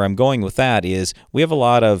leaching, where I'm going with that is we have a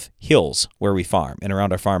lot of hills where we farm and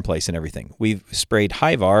around our farm place and everything. We've sprayed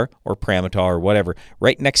Hyvar or Pramitol or whatever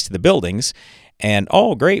right next to the buildings, and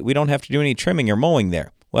oh, great, we don't have to do any trimming or mowing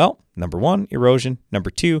there. Well, number one, erosion. Number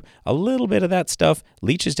two, a little bit of that stuff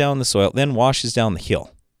leaches down the soil, then washes down the hill.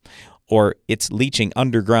 Or it's leaching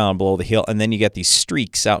underground below the hill, and then you get these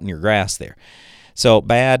streaks out in your grass there. So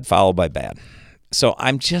bad followed by bad. So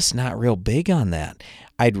I'm just not real big on that.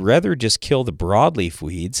 I'd rather just kill the broadleaf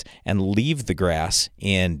weeds and leave the grass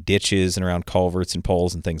in ditches and around culverts and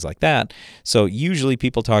poles and things like that. So usually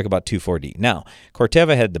people talk about 2,4-D. Now,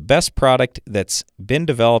 Corteva had the best product that's been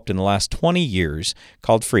developed in the last 20 years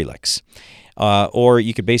called Freelix. Or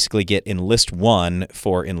you could basically get Enlist 1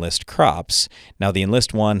 for Enlist crops. Now, the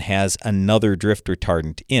Enlist 1 has another drift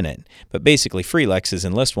retardant in it, but basically Freelix is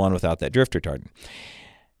Enlist 1 without that drift retardant.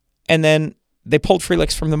 And then they pulled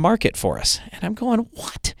Freelix from the market for us. And I'm going,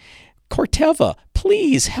 what? Corteva,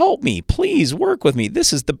 please help me. Please work with me.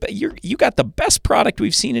 This is you got the best product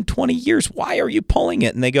we've seen in 20 years. Why are you pulling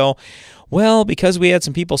it? And they go, well, because we had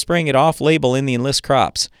some people spraying it off-label in the Enlist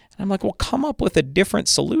crops. And I'm like, well, come up with a different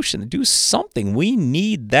solution. Do something. We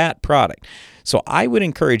need that product. So I would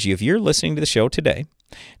encourage you, if you're listening to the show today,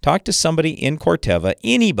 talk to somebody in Corteva,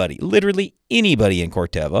 anybody, literally anybody in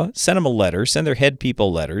Corteva, send them a letter, send their head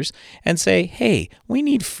people letters, and say, hey, we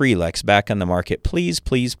need Freelix back on the market, please,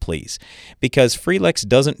 please, please. Because Freelix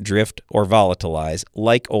doesn't drift or volatilize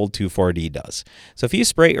like old 2,4-D does. So if you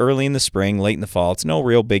spray early in the spring, late in the fall, it's no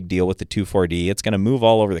real big deal with the 2,4-D. It's going to move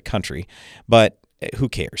all over the country, but who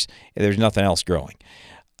cares? There's nothing else growing.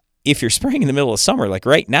 If you're spraying in the middle of summer, like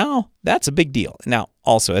right now, that's a big deal. Now,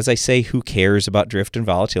 also, as I say, who cares about drift and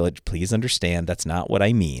volatility? Please understand that's not what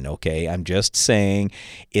I mean, okay? I'm just saying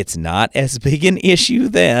it's not as big an issue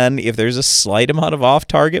then if there's a slight amount of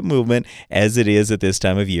off-target movement as it is at this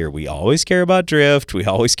time of year. We always care about drift. We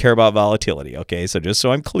always care about volatility, okay? So just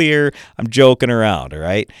so I'm clear, I'm joking around, all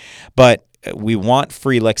right? But we want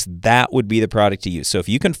Freelix. That would be the product to use. So if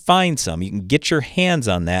you can find some, you can get your hands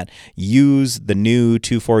on that, use the new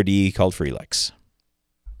 2,4-D called Freelix.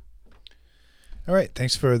 All right.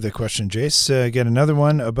 Thanks for the question, Jace. Get another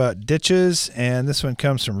one about ditches, and this one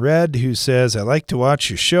comes from Red, who says, I like to watch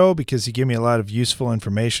your show because you give me a lot of useful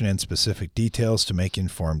information and specific details to make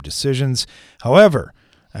informed decisions. However,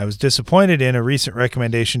 I was disappointed in a recent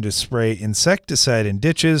recommendation to spray insecticide in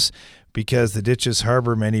ditches because the ditches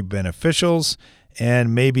harbor many beneficials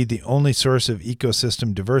and may be the only source of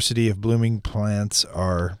ecosystem diversity if blooming plants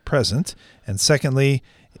are present. And secondly,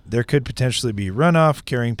 there could potentially be runoff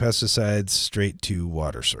carrying pesticides straight to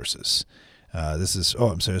water sources. This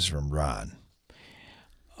is from Ron.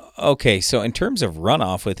 Okay, so in terms of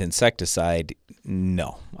runoff with insecticide,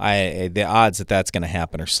 no. The odds that that's going to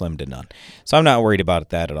happen are slim to none. So I'm not worried about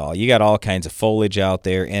that at all. You got all kinds of foliage out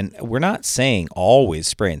there, and we're not saying always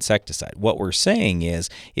spray insecticide. What we're saying is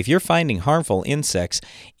if you're finding harmful insects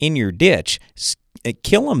in your ditch,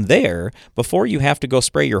 kill them there before you have to go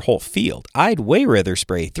spray your whole field. I'd way rather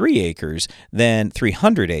spray 3 acres than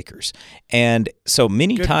 300 acres. And so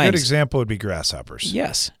many times... Good example would be grasshoppers.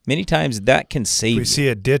 Yes. Many times that can save we see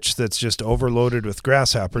a ditch that's just overloaded with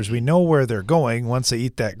grasshoppers. We know where they're going. Once they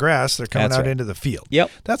eat that grass, they're coming out into the field.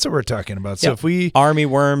 Yep. That's what we're talking about. So if we... Army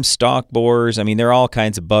worms, stalk borers, I mean, there are all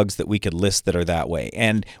kinds of bugs that we could list that are that way.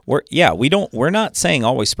 And we're not saying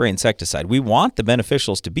always spray insecticide. We want the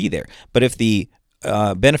beneficials to be there. But if the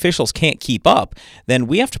beneficials can't keep up, then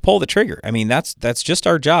we have to pull the trigger. I mean, that's just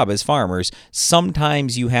our job as farmers.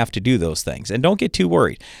 Sometimes you have to do those things. And don't get too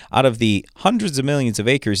worried. Out of the hundreds of millions of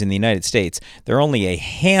acres in the United States, there are only a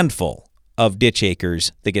handful of ditch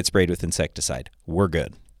acres that get sprayed with insecticide. We're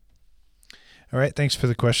good. All right, thanks for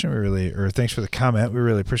the question. Thanks for the comment. We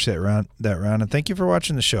really appreciate that, Ron. And thank you for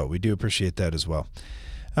watching the show. We do appreciate that as well.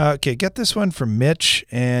 Okay, get this one from Mitch,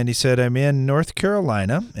 and he said, I'm in North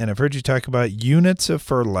Carolina, and I've heard you talk about units of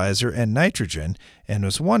fertilizer and nitrogen, and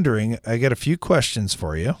was wondering, I got a few questions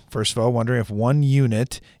for you. First of all, wondering if 1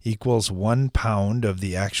 unit equals 1 pound of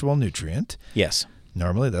the actual nutrient. Yes.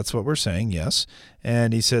 Normally, that's what we're saying, yes.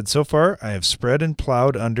 And he said, so far, I have spread and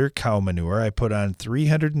plowed under cow manure. I put on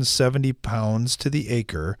 370 pounds to the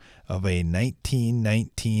acre of a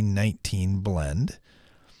 19-19-19 blend.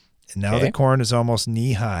 And now the corn is almost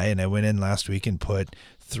knee-high, and I went in last week and put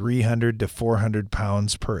 300 to 400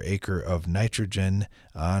 pounds per acre of nitrogen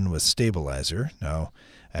on with stabilizer. Now,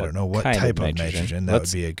 I don't know what type of nitrogen. That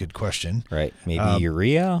would be a good question. Right. Maybe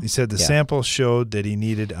urea? He said the sample showed that he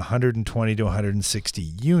needed 120 to 160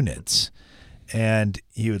 units. And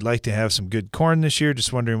he would like to have some good corn this year.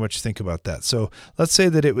 Just wondering what you think about that. So let's say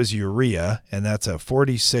that it was urea, and that's a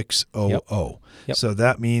 4600. Yep. So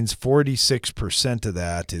that means 46% of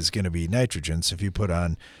that is going to be nitrogen. So if you put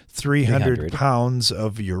on 300 pounds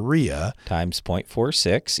of urea times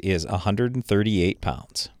 0.46 is 138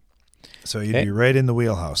 pounds. So you'd be right in the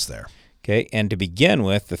wheelhouse there. Okay, and to begin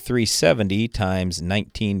with, the 370 times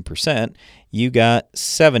 19%, you got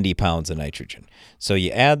 70 pounds of nitrogen. So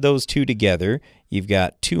you add those two together, you've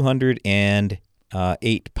got 208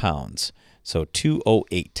 pounds. So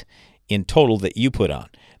 208 in total that you put on.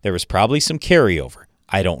 There was probably some carryover.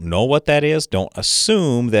 I don't know what that is. Don't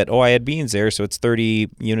assume that, I had beans there, so it's 30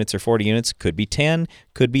 units or 40 units. Could be 10,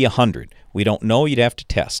 could be 100. We don't know. You'd have to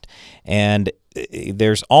test. And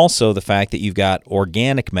there's also the fact that you've got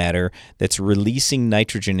organic matter that's releasing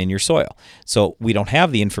nitrogen in your soil. So we don't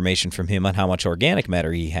have the information from him on how much organic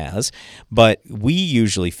matter he has, but we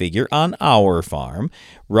usually figure on our farm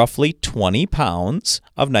roughly 20 pounds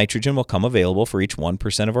of nitrogen will come available for each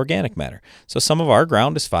 1% of organic matter. So some of our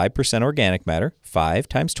ground is 5% organic matter. 5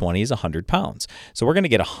 times 20 is 100 pounds. So we're going to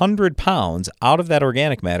get 100 pounds out of that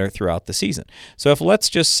organic matter throughout the season. So if let's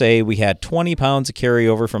just say we had 20 pounds of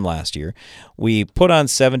carryover from last year, we put on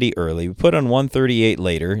 70 early, we put on 138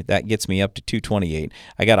 later, that gets me up to 228.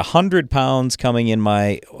 I got 100 pounds coming in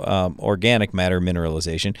my organic matter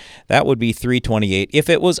mineralization. That would be 328 if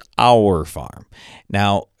it was our farm.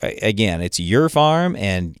 Now, again, it's your farm,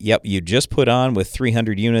 and yep, you just put on with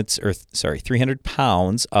 300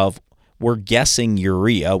 pounds of, we're guessing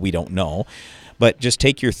urea, we don't know, but just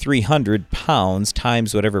take your 300 pounds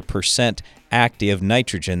times whatever percent active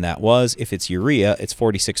nitrogen that was. If it's urea, it's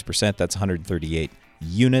 46%, that's 138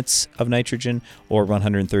 units of nitrogen, or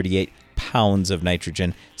 138 pounds of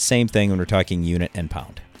nitrogen. Same thing when we're talking unit and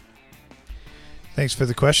pound. Thanks for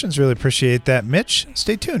the questions. Really appreciate that, Mitch.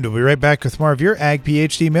 Stay tuned. We'll be right back with more of your Ag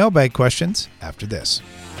PhD mailbag questions after this.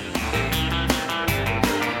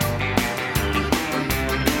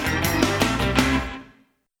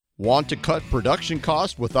 Want to cut production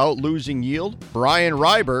costs without losing yield? Brian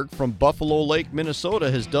Ryberg from Buffalo Lake,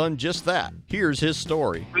 Minnesota has done just that. Here's his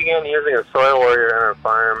story. We began using a soil warrior on our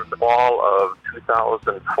farm the fall of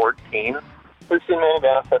 2014. We've seen many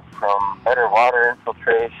benefits from better water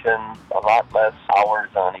infiltration, a lot less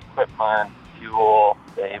hours on equipment, fuel,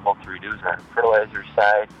 able to reduce our fertilizer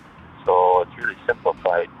side. So it's really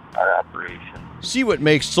simplified our operation. See what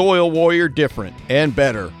makes Soil Warrior different and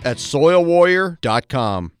better at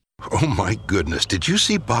soilwarrior.com. Oh my goodness, did you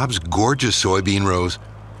see Bob's gorgeous soybean rows?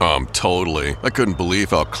 Totally. I couldn't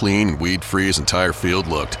believe how clean, weed-free his entire field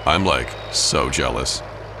looked. I'm so jealous.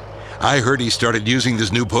 I heard he started using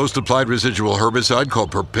this new post-applied residual herbicide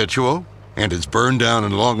called Perpetuo, and its burn down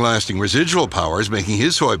and long-lasting residual power is making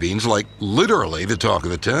his soybeans literally the talk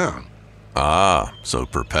of the town. Ah, so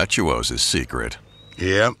Perpetuo's his secret.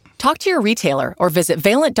 Yep. Talk to your retailer or visit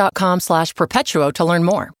valent.com/Perpetuo to learn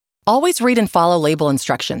more. Always read and follow label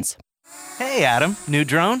instructions. Hey, Adam. New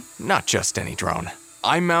drone? Not just any drone.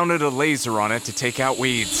 I mounted a laser on it to take out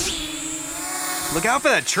weeds. Look out for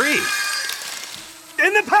that tree.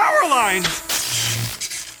 And the power lines!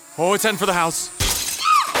 Oh, it's heading for the house.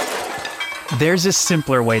 There's a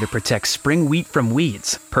simpler way to protect spring wheat from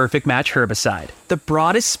weeds. Perfect Match Herbicide. The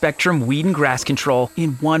broadest spectrum weed and grass control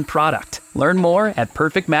in one product. Learn more at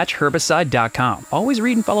perfectmatchherbicide.com. Always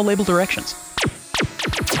read and follow label directions.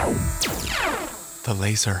 The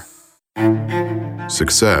laser.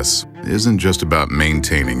 Success isn't just about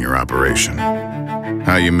maintaining your operation,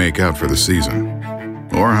 how you make out for the season,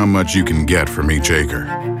 or how much you can get from each acre.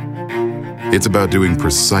 It's about doing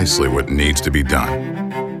precisely what needs to be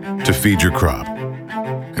done to feed your crop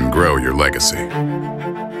and grow your legacy,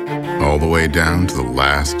 all the way down to the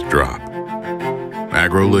last drop.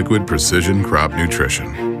 AgroLiquid Precision Crop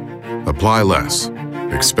Nutrition. Apply less,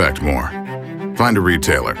 expect more. Find a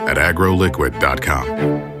retailer at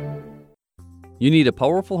agroliquid.com. You need a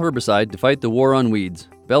powerful herbicide to fight the war on weeds.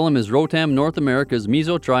 Bellum is Rotam North America's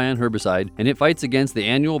mesotrione herbicide, and it fights against the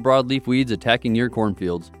annual broadleaf weeds attacking your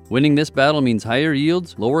cornfields. Winning this battle means higher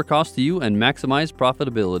yields, lower cost to you, and maximized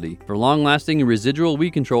profitability. For long-lasting and residual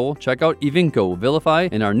weed control, check out Evinco, Vilify,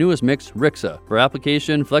 and our newest mix, Rixa. For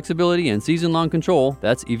application, flexibility, and season-long control,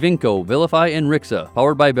 that's Evinco, Vilify, and Rixa,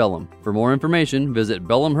 powered by Bellum. For more information, visit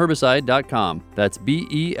bellumherbicide.com. That's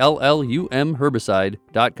BELLUM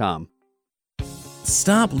herbicide.com.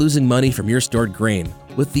 Stop losing money from your stored grain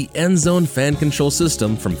with the End Zone Fan Control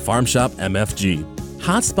System from Farm Shop MFG.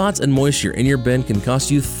 Hot spots and moisture in your bin can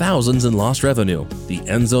cost you thousands in lost revenue. The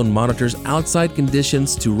End Zone monitors outside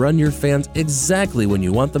conditions to run your fans exactly when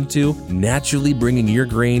you want them to, naturally bringing your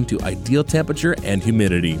grain to ideal temperature and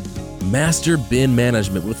humidity. Master bin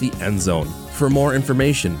management with the End Zone. For more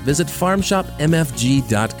information, visit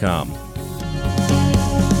farmshopmfg.com.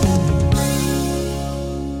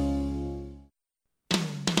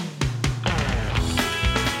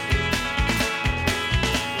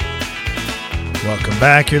 Welcome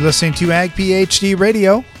back. You're listening to Ag PhD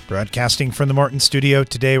Radio, broadcasting from the Morton studio.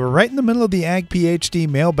 Today, we're right in the middle of the Ag PhD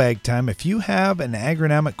mailbag time. If you have an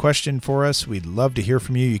agronomic question for us, we'd love to hear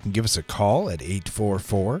from you. You can give us a call at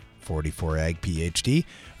 844-44-AG-PhD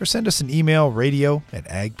or send us an email,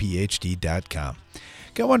 radio@agphd.com.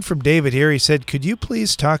 Got one from David here. He said, could you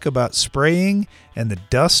please talk about spraying and the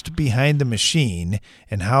dust behind the machine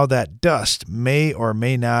and how that dust may or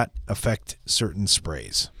may not affect certain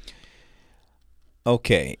sprays?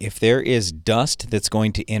 Okay, if there is dust that's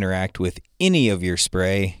going to interact with any of your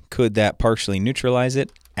spray, could that partially neutralize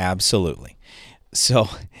it? Absolutely. So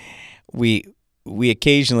we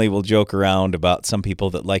occasionally will joke around about some people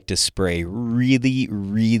that like to spray really,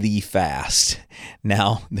 really fast.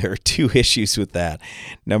 Now, there are two issues with that.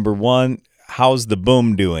 Number one, how's the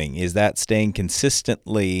boom doing? Is that staying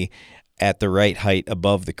consistently at the right height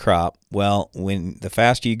above the crop? Well, when the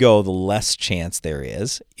faster you go, the less chance there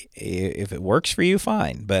is. If it works for you,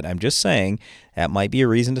 fine. But I'm just saying that might be a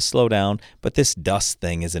reason to slow down. But this dust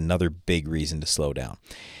thing is another big reason to slow down.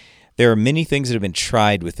 There are many things that have been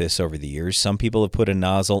tried with this over the years. Some people have put a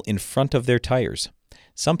nozzle in front of their tires.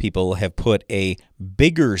 Some people have put a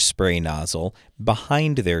bigger spray nozzle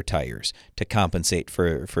behind their tires to compensate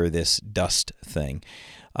for this dust thing.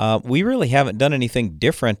 We really haven't done anything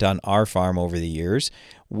different on our farm over the years.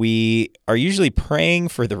 We are usually praying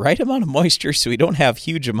for the right amount of moisture so we don't have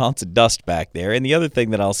huge amounts of dust back there. And the other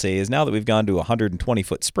thing that I'll say is now that we've gone to a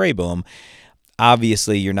 120-foot spray boom,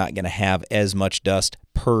 obviously you're not going to have as much dust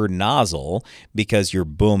per nozzle because your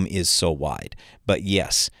boom is so wide. But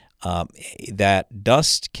yes, that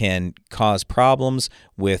dust can cause problems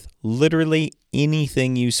with literally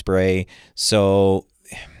anything you spray. So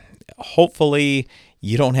hopefully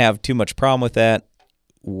you don't have too much problem with that.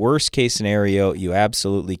 Worst case scenario, you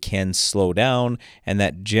absolutely can slow down, and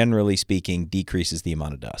that generally speaking decreases the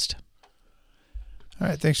amount of dust. All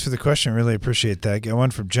right, thanks for the question. Really appreciate that. Got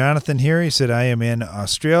one from Jonathan here. He said, I am in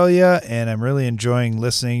Australia, and I'm really enjoying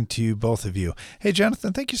listening to both of you. Hey,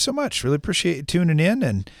 Jonathan, thank you so much. Really appreciate you tuning in.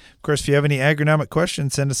 And, of course, if you have any agronomic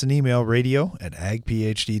questions, send us an email,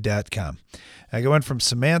 radio@agphd.com. I got one from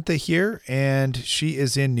Samantha here, and she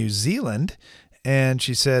is in New Zealand. And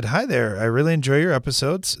she said, hi there, I really enjoy your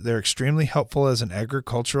episodes. They're extremely helpful as an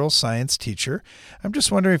agricultural science teacher. I'm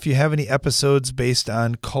just wondering if you have any episodes based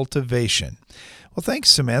on cultivation. Well, thanks,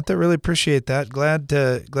 Samantha. Really appreciate that. Glad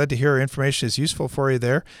to hear our information is useful for you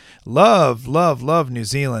there. Love New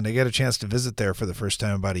Zealand. I got a chance to visit there for the first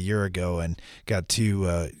time about a year ago and got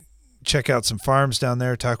to check out some farms down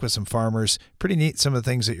there, talk with some farmers. Pretty neat, some of the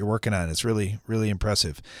things that you're working on. It's really, really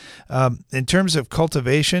impressive. In terms of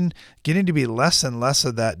cultivation, getting to be less and less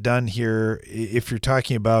of that done here if you're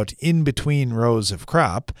talking about in between rows of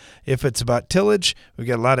crop. If it's about tillage, we've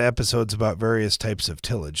got a lot of episodes about various types of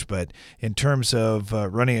tillage. But in terms of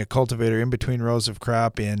running a cultivator in between rows of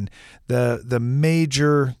crop in the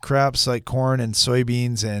major crops like corn and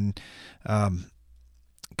soybeans and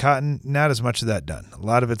cotton, not as much of that done. A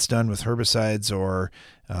lot of it's done with herbicides, or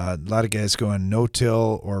a lot of guys going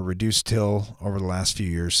no-till or reduced till over the last few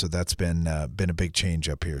years. So that's been a big change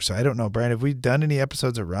up here. So I don't know, Brian, have we done any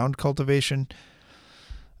episodes around cultivation?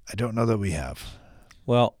 I don't know that we have.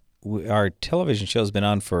 Well, our television show has been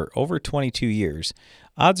on for over 22 years.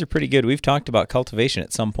 Odds are pretty good. We've talked about cultivation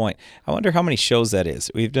at some point. I wonder how many shows that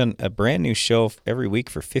is. We've done a brand new show every week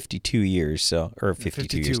for 52 years. Or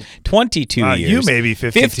 52 years. 22 years. You may be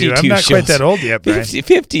 52. I'm not quite that old yet, Brian.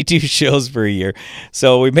 52 shows per year.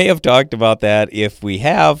 So we may have talked about that. If we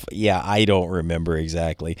have, I don't remember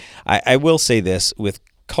exactly. I will say this, with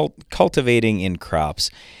cultivating in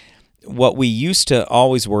crops, what we used to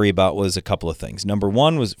always worry about was a couple of things. Number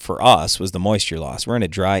one was, for us, was the moisture loss. We're in a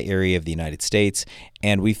dry area of the United States,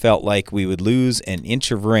 and we felt like we would lose an inch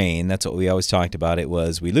of rain. That's what we always talked about. It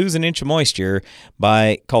was, we lose an inch of moisture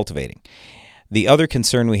by cultivating. The other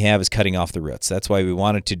concern we have is cutting off the roots. That's why we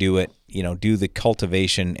wanted to do it, do the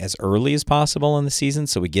cultivation as early as possible in the season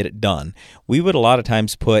so we get it done. We would a lot of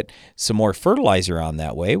times put some more fertilizer on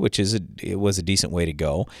that way, which it was a decent way to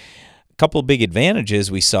go. Couple of big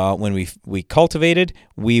advantages we saw when we cultivated.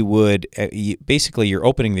 We would basically, you're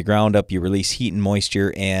opening the ground up, you release heat and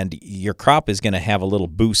moisture, and your crop is going to have a little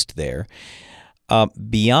boost there.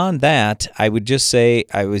 Beyond that, I would just say,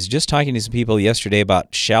 I was just talking to some people yesterday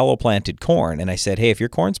about shallow planted corn, and I said, hey, if your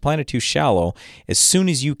corn's planted too shallow, as soon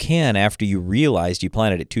as you can after you realized you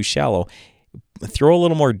planted it too shallow, throw a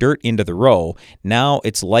little more dirt into the row. Now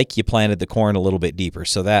it's like you planted the corn a little bit deeper,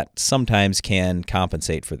 so that sometimes can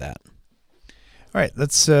compensate for that. All right,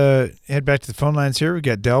 let's head back to the phone lines here. We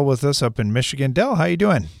got Dell with us up in Michigan. Dell, how you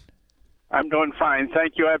doing? I'm doing fine,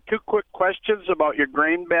 thank you. I have two quick questions about your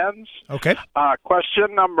grain bins. Okay.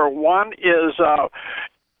 Question number one is,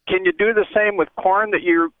 can you do the same with corn that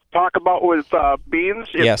you talk about with beans?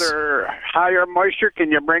 Yes. If they're higher moisture,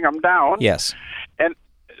 can you bring them down? Yes. And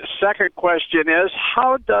second question is,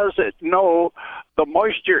 how does it know the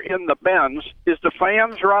moisture in the bins? Is the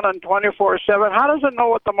fans running 24/7? How does it know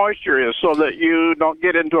what the moisture is so that you don't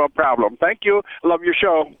get into a problem? Thank you. Love your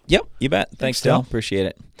show. Yep, you bet. Thanks, Del. Appreciate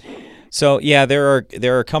it. So, yeah, there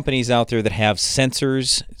are companies out there that have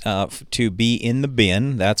sensors to be in the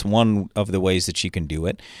bin. That's one of the ways that you can do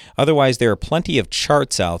it. Otherwise, there are plenty of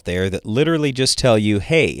charts out there that literally just tell you,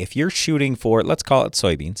 hey, if you're shooting for, let's call it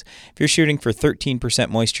soybeans, if you're shooting for 13%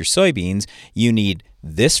 moisture soybeans, you need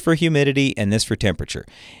this for humidity and this for temperature.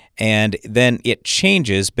 And then it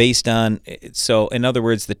changes based on, so in other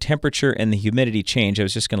words, the temperature and the humidity change. I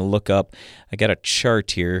was just going to look up, I got a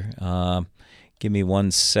chart here. Give me 1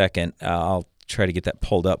 second. I'll try to get that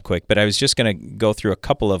pulled up quick. But I was just going to go through a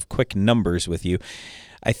couple of quick numbers with you.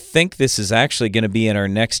 I think this is actually going to be in our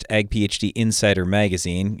next Ag PhD Insider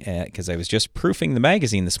magazine, because I was just proofing the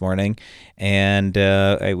magazine this morning, and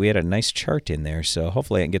we had a nice chart in there, so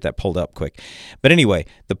hopefully I can get that pulled up quick. But anyway,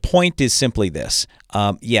 the point is simply this.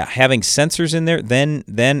 Having sensors in there,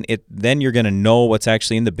 then you're going to know what's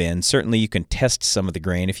actually in the bin. Certainly you can test some of the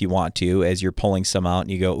grain if you want to as you're pulling some out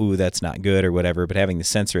and you go, ooh, that's not good or whatever, but having the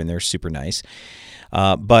sensor in there is super nice.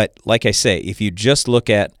 But like I say, if you just look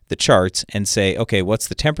at the charts and say, okay, what's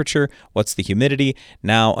the temperature? What's the humidity?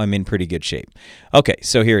 Now I'm in pretty good shape. Okay,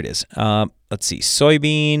 so here it is. Let's see,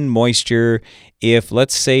 soybean moisture. If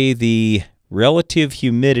let's say the relative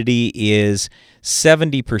humidity is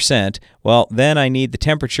 70%, well, then I need the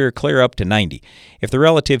temperature clear up to 90. If the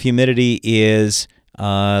relative humidity is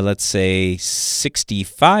let's say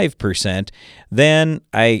 65%, then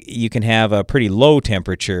you can have a pretty low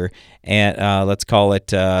temperature, and let's call it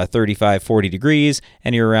 35, 40 degrees,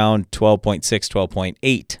 and you're around 12.6,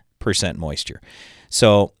 12.8% moisture.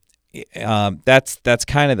 So that's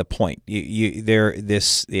kind of the point.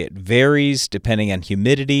 It varies depending on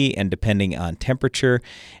humidity and depending on temperature,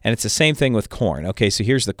 and it's the same thing with corn. Okay, so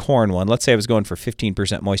here's the corn one. Let's say I was going for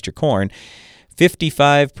 15% moisture corn.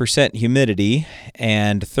 55% humidity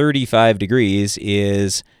and 35 degrees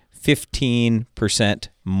is 15%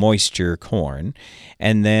 moisture corn.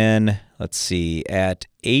 And then, let's see, at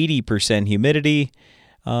 80% humidity,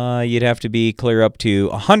 you'd have to be clear up to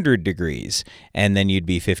 100 degrees, and then you'd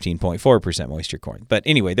be 15.4% moisture corn. But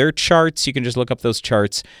anyway, there are charts. You can just look up those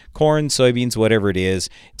charts. Corn, soybeans, whatever it is,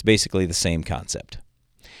 it's basically the same concept.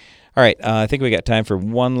 All right, I think we got time for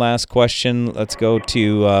one last question. Let's go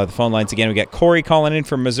to the phone lines again. We got Corey calling in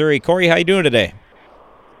from Missouri. Corey, how you doing today?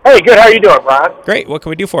 Hey, good. How you doing, Brian? Great. What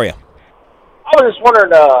can we do for you? I was just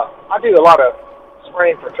wondering, I do a lot of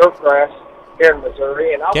spraying for turf grass here in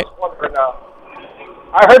Missouri, and I was wondering,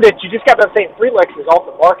 I heard that you just got done saying Freelix is off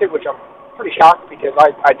the market, which I'm pretty shocked because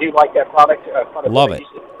I do like that product. Love it.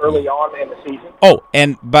 Early on in the season. Oh,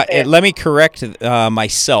 but let me correct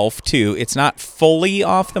myself too. It's not fully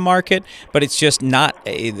off the market, but it's just not.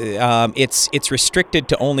 It's restricted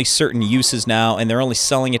to only certain uses now, and they're only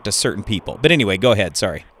selling it to certain people. But anyway, go ahead.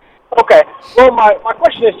 Sorry. Okay. Well, my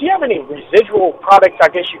question is, do you have any residual products I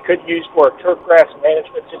guess you could use for a turf grass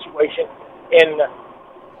management situation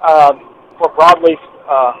for broadleaf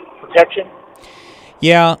protection?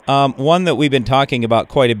 Yeah, one that we've been talking about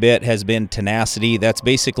quite a bit has been Tenacity. That's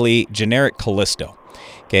basically generic Callisto.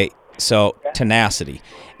 Okay, so Tenacity.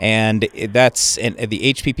 And that's the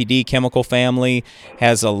HPPD chemical family,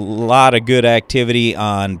 has a lot of good activity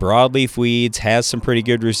on broadleaf weeds, has some pretty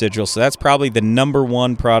good residuals. So that's probably the number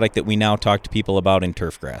one product that we now talk to people about in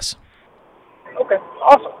turf grass. Okay,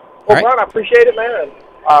 awesome. Well, Brian, I appreciate it, man. And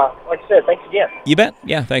like I said, thanks again. You bet.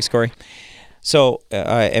 Yeah, thanks, Corey. So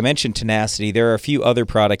I mentioned Tenacity. There are a few other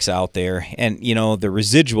products out there, and the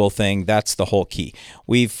residual thing, that's the whole key.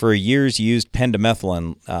 We've for years used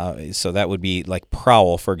pendimethalin, so that would be like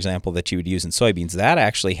Prowl, for example, that you would use in soybeans. That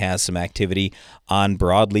actually has some activity on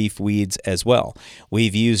broadleaf weeds as well.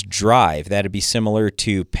 We've used Drive. That would be similar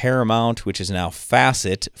to Paramount, which is now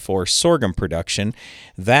Facet for sorghum production.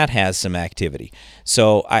 That has some activity.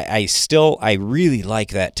 So I really like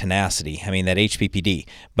that Tenacity. I mean, that HPPD.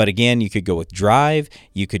 But again, you could go with Drive.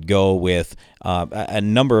 You could go with a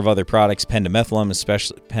number of other products, pendimethalin,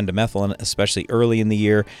 especially early in the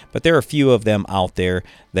year. But there are a few of them out there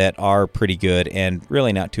that are pretty good and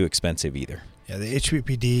really not too expensive either. Yeah, the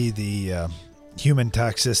HPPD, the human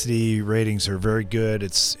toxicity ratings are very good.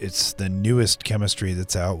 It's the newest chemistry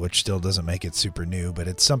that's out, which still doesn't make it super new, but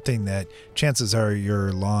it's something that chances are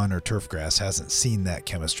your lawn or turf grass hasn't seen that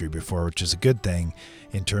chemistry before, which is a good thing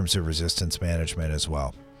in terms of resistance management as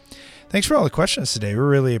well. Thanks for all the questions today. We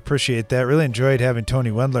really appreciate that. Really enjoyed having Tony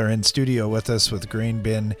Wendler in studio with us with Grain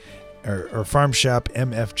Bin or Farm Shop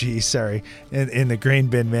MFG, in the Grain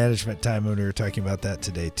Bin Management time when we were talking about that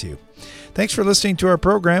today too. Thanks for listening to our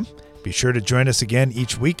program. Be sure to join us again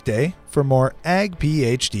each weekday for more Ag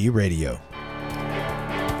PhD Radio.